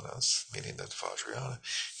uncommon jnanas, meaning that Vajrayana,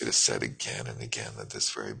 it is said again and again that this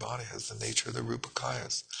very body has the nature of the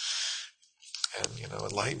Rupakayas. And,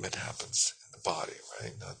 enlightenment happens in the body,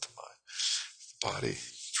 right? Not the mind. The body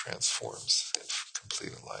transforms in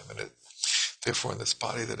complete alignment. Therefore, in this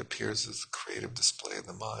body that appears as the creative display of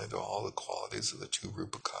the mind, all the qualities of the two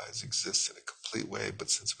Rupakayas exist in a complete way,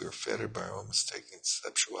 but since we are fettered by our own mistaken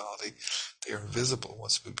conceptuality, they are invisible.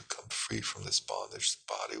 Once we become free from this bondage, the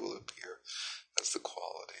body will appear as the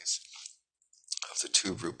qualities of the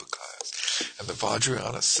two Rupakayas. And the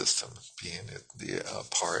Vajrayana system, being the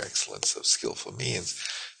par excellence of skillful means,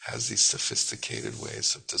 has these sophisticated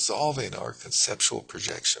ways of dissolving our conceptual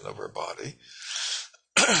projection of our body,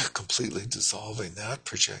 completely dissolving that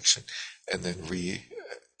projection, and then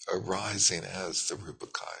arising as the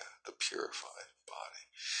Rupakaya, the purified body.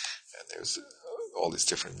 And there's all these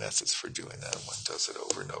different methods for doing that, and one does it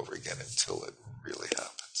over and over again until it really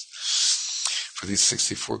happens. For these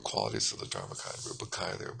 64 qualities of the Dharmakaya and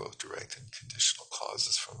Rupakaya, there are both direct and conditional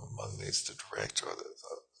causes. From among these, the direct or the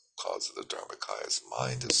cause of the Dharmakaya is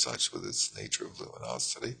mind as such, with its nature of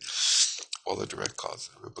luminosity, while the direct cause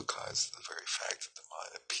of the Rupakaya is the very fact that the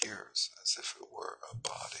mind appears as if it were a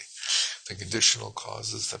body. The conditional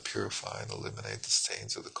causes that purify and eliminate the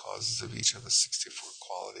stains are the causes of each of the 64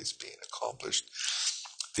 qualities being accomplished.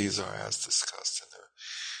 These are as discussed in their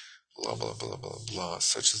blah, blah, blah, blah, blah,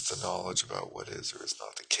 such as the knowledge about what is or is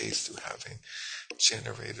not the case through having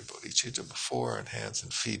generated bodhicitta before, and hands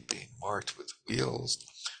and feet being marked with wheels,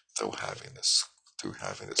 through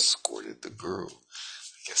having escorted the guru.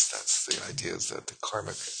 I guess that's the idea, is that the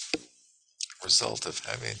karmic result of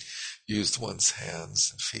having used one's hands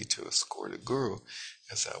and feet to escort a guru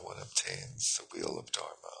is that one obtains the wheel of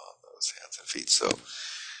Dharma on those hands and feet. So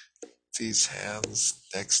these hands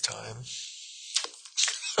next time.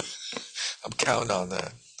 I'm counting on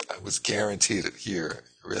that. I was guaranteed it here.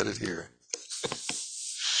 Read it here.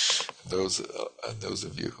 Those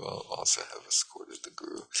of you who also have escorted the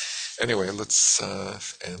Guru. Anyway, let's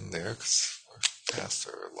end there because we're past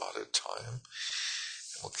our allotted time. And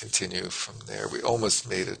we'll continue from there. We almost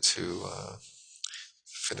made it to,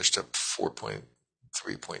 finished up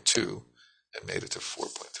 4.3.2 and made it to 4.3.3,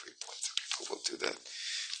 but we'll do that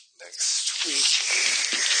next week.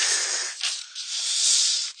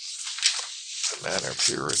 The manner,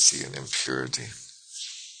 purity, and impurity.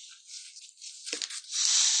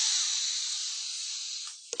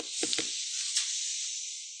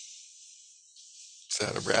 Is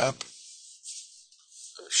that a wrap?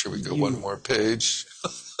 Or should we go one more page?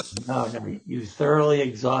 No, you thoroughly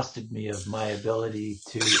exhausted me of my ability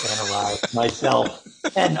to analyze myself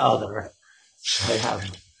and other. I have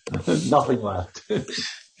nothing left.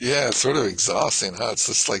 Yeah, it's sort of exhausting, huh? It's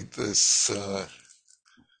just like this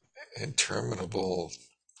interminable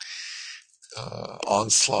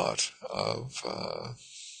onslaught of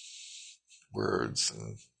words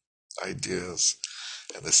and ideas,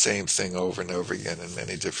 and the same thing over and over again in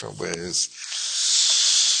many different ways.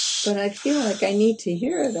 But I feel like I need to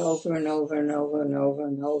hear it over and over and over and over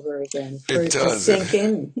and over again for It it to does. sink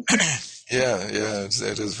in. Yeah,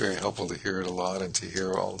 it is very helpful to hear it a lot and to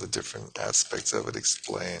hear all the different aspects of it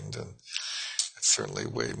explained. And it's certainly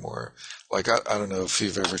way more, like, I don't know if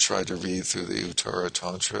you've ever tried to read through the Uttara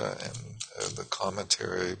Tantra and the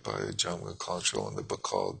commentary by Jamgon Kongtrul in the book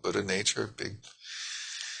called Buddha Nature.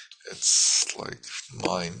 It's like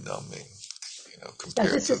mind-numbing,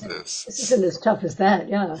 compared to this. This isn't as tough as that,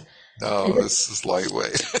 yeah. No, this is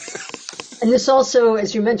lightweight. And this also,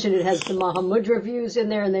 as you mentioned, it has the Mahamudra views in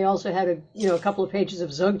there, and they also had a couple of pages of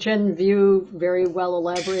Dzogchen view, very well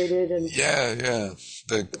elaborated. And yeah,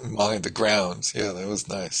 the ground, yeah, that was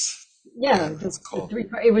nice. Yeah, that's cool.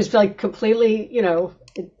 It was like completely,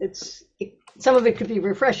 some of it could be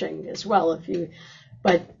refreshing as well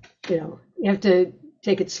but you have to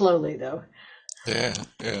take it slowly though. Yeah.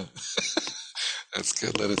 That's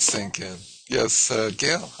good. Let it sink in. Yes,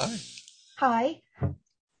 Gail, hi. Hi.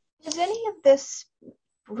 Is any of this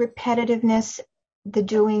repetitiveness the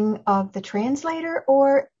doing of the translator,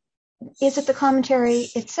 or is it the commentary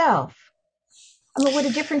itself? I mean, would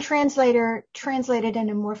a different translator translate it in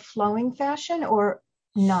a more flowing fashion or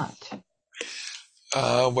not?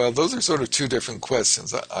 Well, those are sort of two different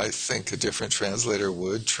questions. I think a different translator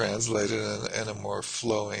would translate it in a more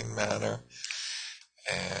flowing manner.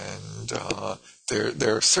 And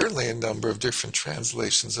there are certainly a number of different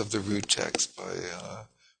translations of the root text by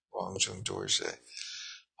Rongjung Dorje.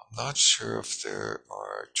 I'm not sure if there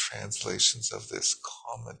are translations of this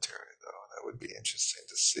commentary, though. That would be interesting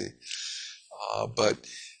to see.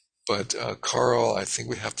 But Carl, I think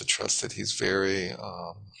we have to trust that he's very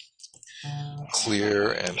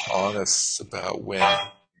clear and honest about when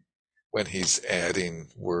he's adding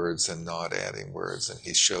words and not adding words, and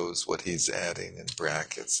he shows what he's adding in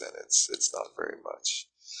brackets, and it's not very much.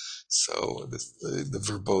 So the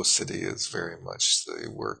verbosity is very much the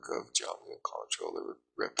work of Jamgon Kongtrul, the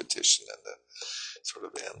repetition and the sort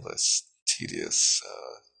of endless, tedious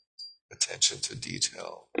attention to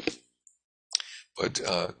detail. But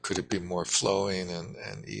could it be more flowing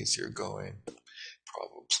and easier going?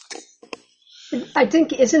 Probably. I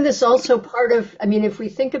think, isn't this also part of, if we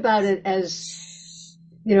think about it as,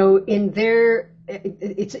 in their,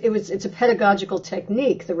 it's a pedagogical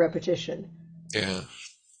technique, the repetition. Yeah.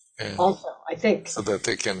 Also, I think. So that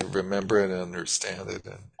they can remember it and understand it.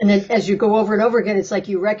 And then as you go over and over again, it's like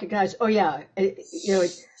you recognize, I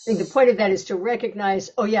think the point of that is to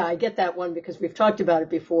recognize, I get that one because we've talked about it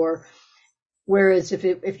before. Whereas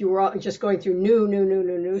if you were just going through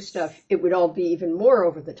new stuff, it would all be even more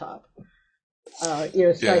over the top. I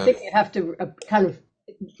think you have to kind of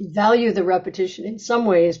value the repetition in some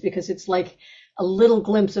ways because it's like a little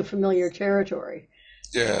glimpse of familiar territory.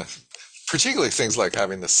 Yeah, particularly things like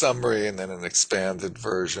having the summary and then an expanded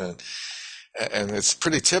version. And it's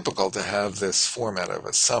pretty typical to have this format of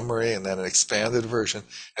a summary and then an expanded version,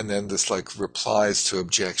 and then this like replies to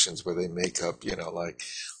objections where they make up, like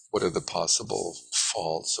what are the possible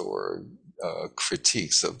faults or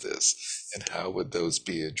critiques of this, and how would those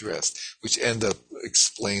be addressed, which end up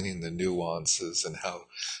explaining the nuances and how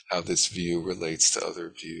this view relates to other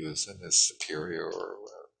views and is superior or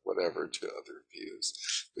whatever to other views,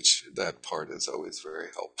 which that part is always very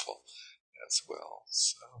helpful as well.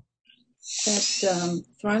 So that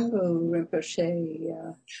Thrangu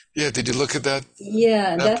Rinpoche. Yeah, did you look at that?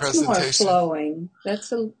 Yeah, that that's more presentation? flowing.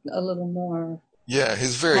 That's a little more Yeah,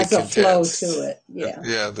 he's very has a flow condensed. to it. Yeah.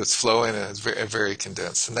 Yeah, this flow in it is very, very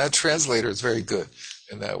condensed. And that translator is very good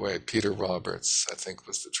in that way. Peter Roberts, I think,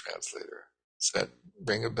 was the translator. Does that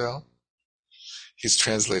ring a bell? He's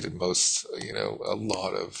translated a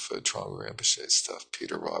lot of Trungpa Rinpoche stuff.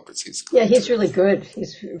 Peter Roberts, he's Yeah, great he's too. really good.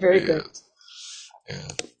 He's very He good. is.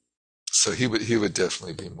 Yeah. So he would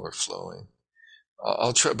definitely be more flowing.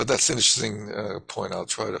 I'll try, but that's an interesting point. I'll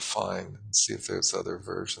try to find and see if there's other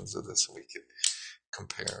versions of this, and we can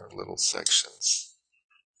compare little sections.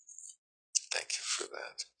 Thank you for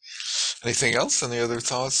that. Anything else? Any other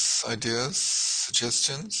thoughts, ideas,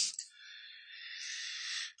 suggestions?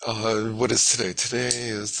 What is today? Today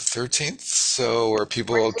is the 13th. So are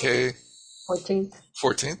people 14th. okay? 14th.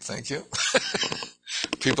 14th, thank you.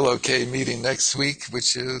 People okay meeting next week,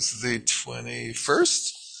 which is the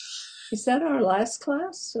 21st? Is that our last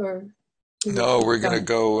class, or? No, we're going to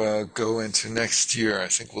go into next year. I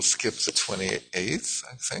think we'll skip the 28th,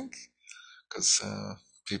 I think, because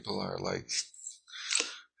people are like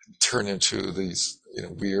turn into these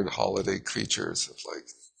weird holiday creatures of like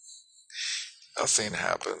nothing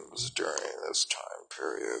happens during this time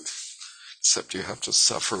period except you have to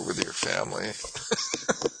suffer with your family.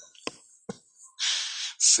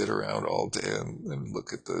 Sit around all day and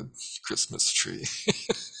look at the Christmas tree.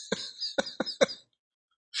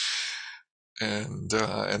 And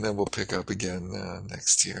then we'll pick up again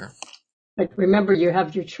next year. But remember, you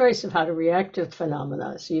have your choice of how to react to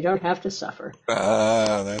phenomena, so you don't have to suffer.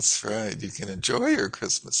 That's right. You can enjoy your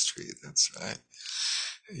Christmas tree. That's right.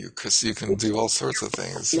 You can do all sorts of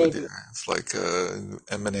things with your. It's like a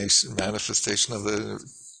manifestation of the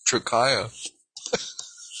Trikaya.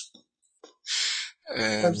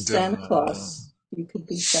 Or Santa Claus. You could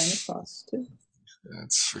be Santa Claus too.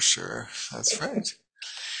 That's for sure. That's right.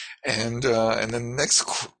 And then next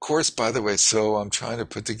course, by the way, so I'm trying to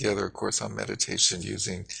put together a course on meditation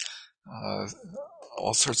using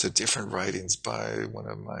all sorts of different writings by one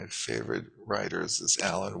of my favorite writers is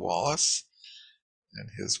Alan Wallace. And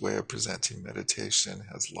his way of presenting meditation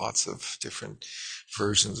has lots of different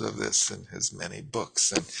versions of this in his many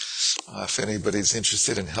books. And if anybody's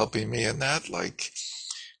interested in helping me in that, like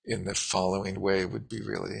in the following way would be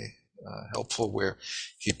really helpful, where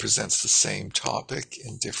he presents the same topic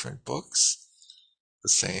in different books. The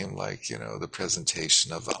same, like, the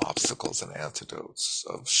presentation of the obstacles and antidotes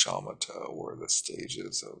of shamatha or the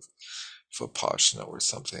stages of Vipassana or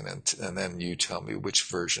something, and then you tell me which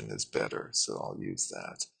version is better, so I'll use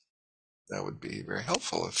that. That would be very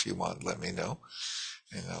helpful. If you want, let me know,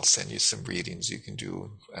 and I'll send you some readings you can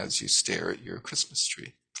do as you stare at your Christmas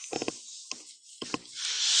tree.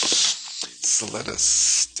 So let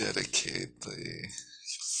us dedicate the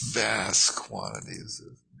vast quantities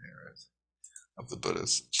of merit of the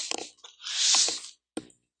Buddhas.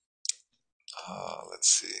 Let's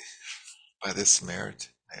see. By this merit,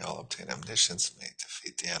 may all obtain omniscience, may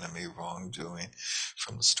defeat the enemy wrongdoing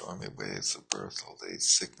from the stormy waves of birth, old age,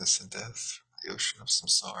 sickness, and death, from the ocean of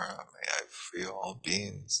samsara. May I free all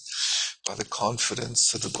beings by the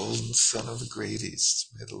confidence of the golden sun of the great east.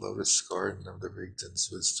 May the lotus garden of the Rigden's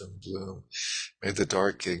wisdom bloom. May the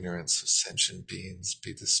dark ignorance of sentient beings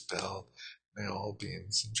be dispelled. May all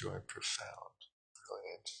beings enjoy profound,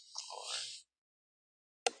 brilliant glory.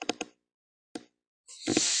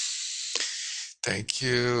 Thank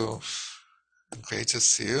you. Great to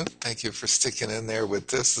see you. Thank you for sticking in there with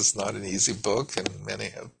this. It's not an easy book, and many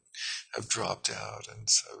have dropped out, and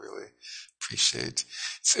so I really appreciate.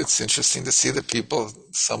 It's interesting to see that people,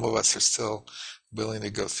 some of us, are still willing to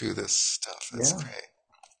go through this stuff. That's great.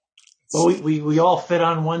 Well, we all fit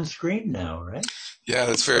on one screen now, right? Yeah,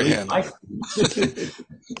 that's very handy.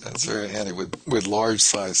 That's very handy with large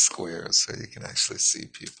size squares, so you can actually see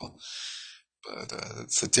people. But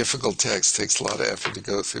it's a difficult text. Takes a lot of effort to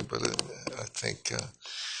go through, but I think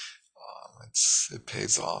it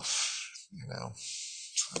pays off,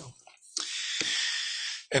 So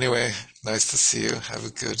anyway, nice to see you. Have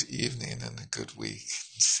a good evening and a good week.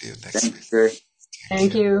 See you next week.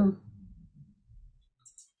 Thank you.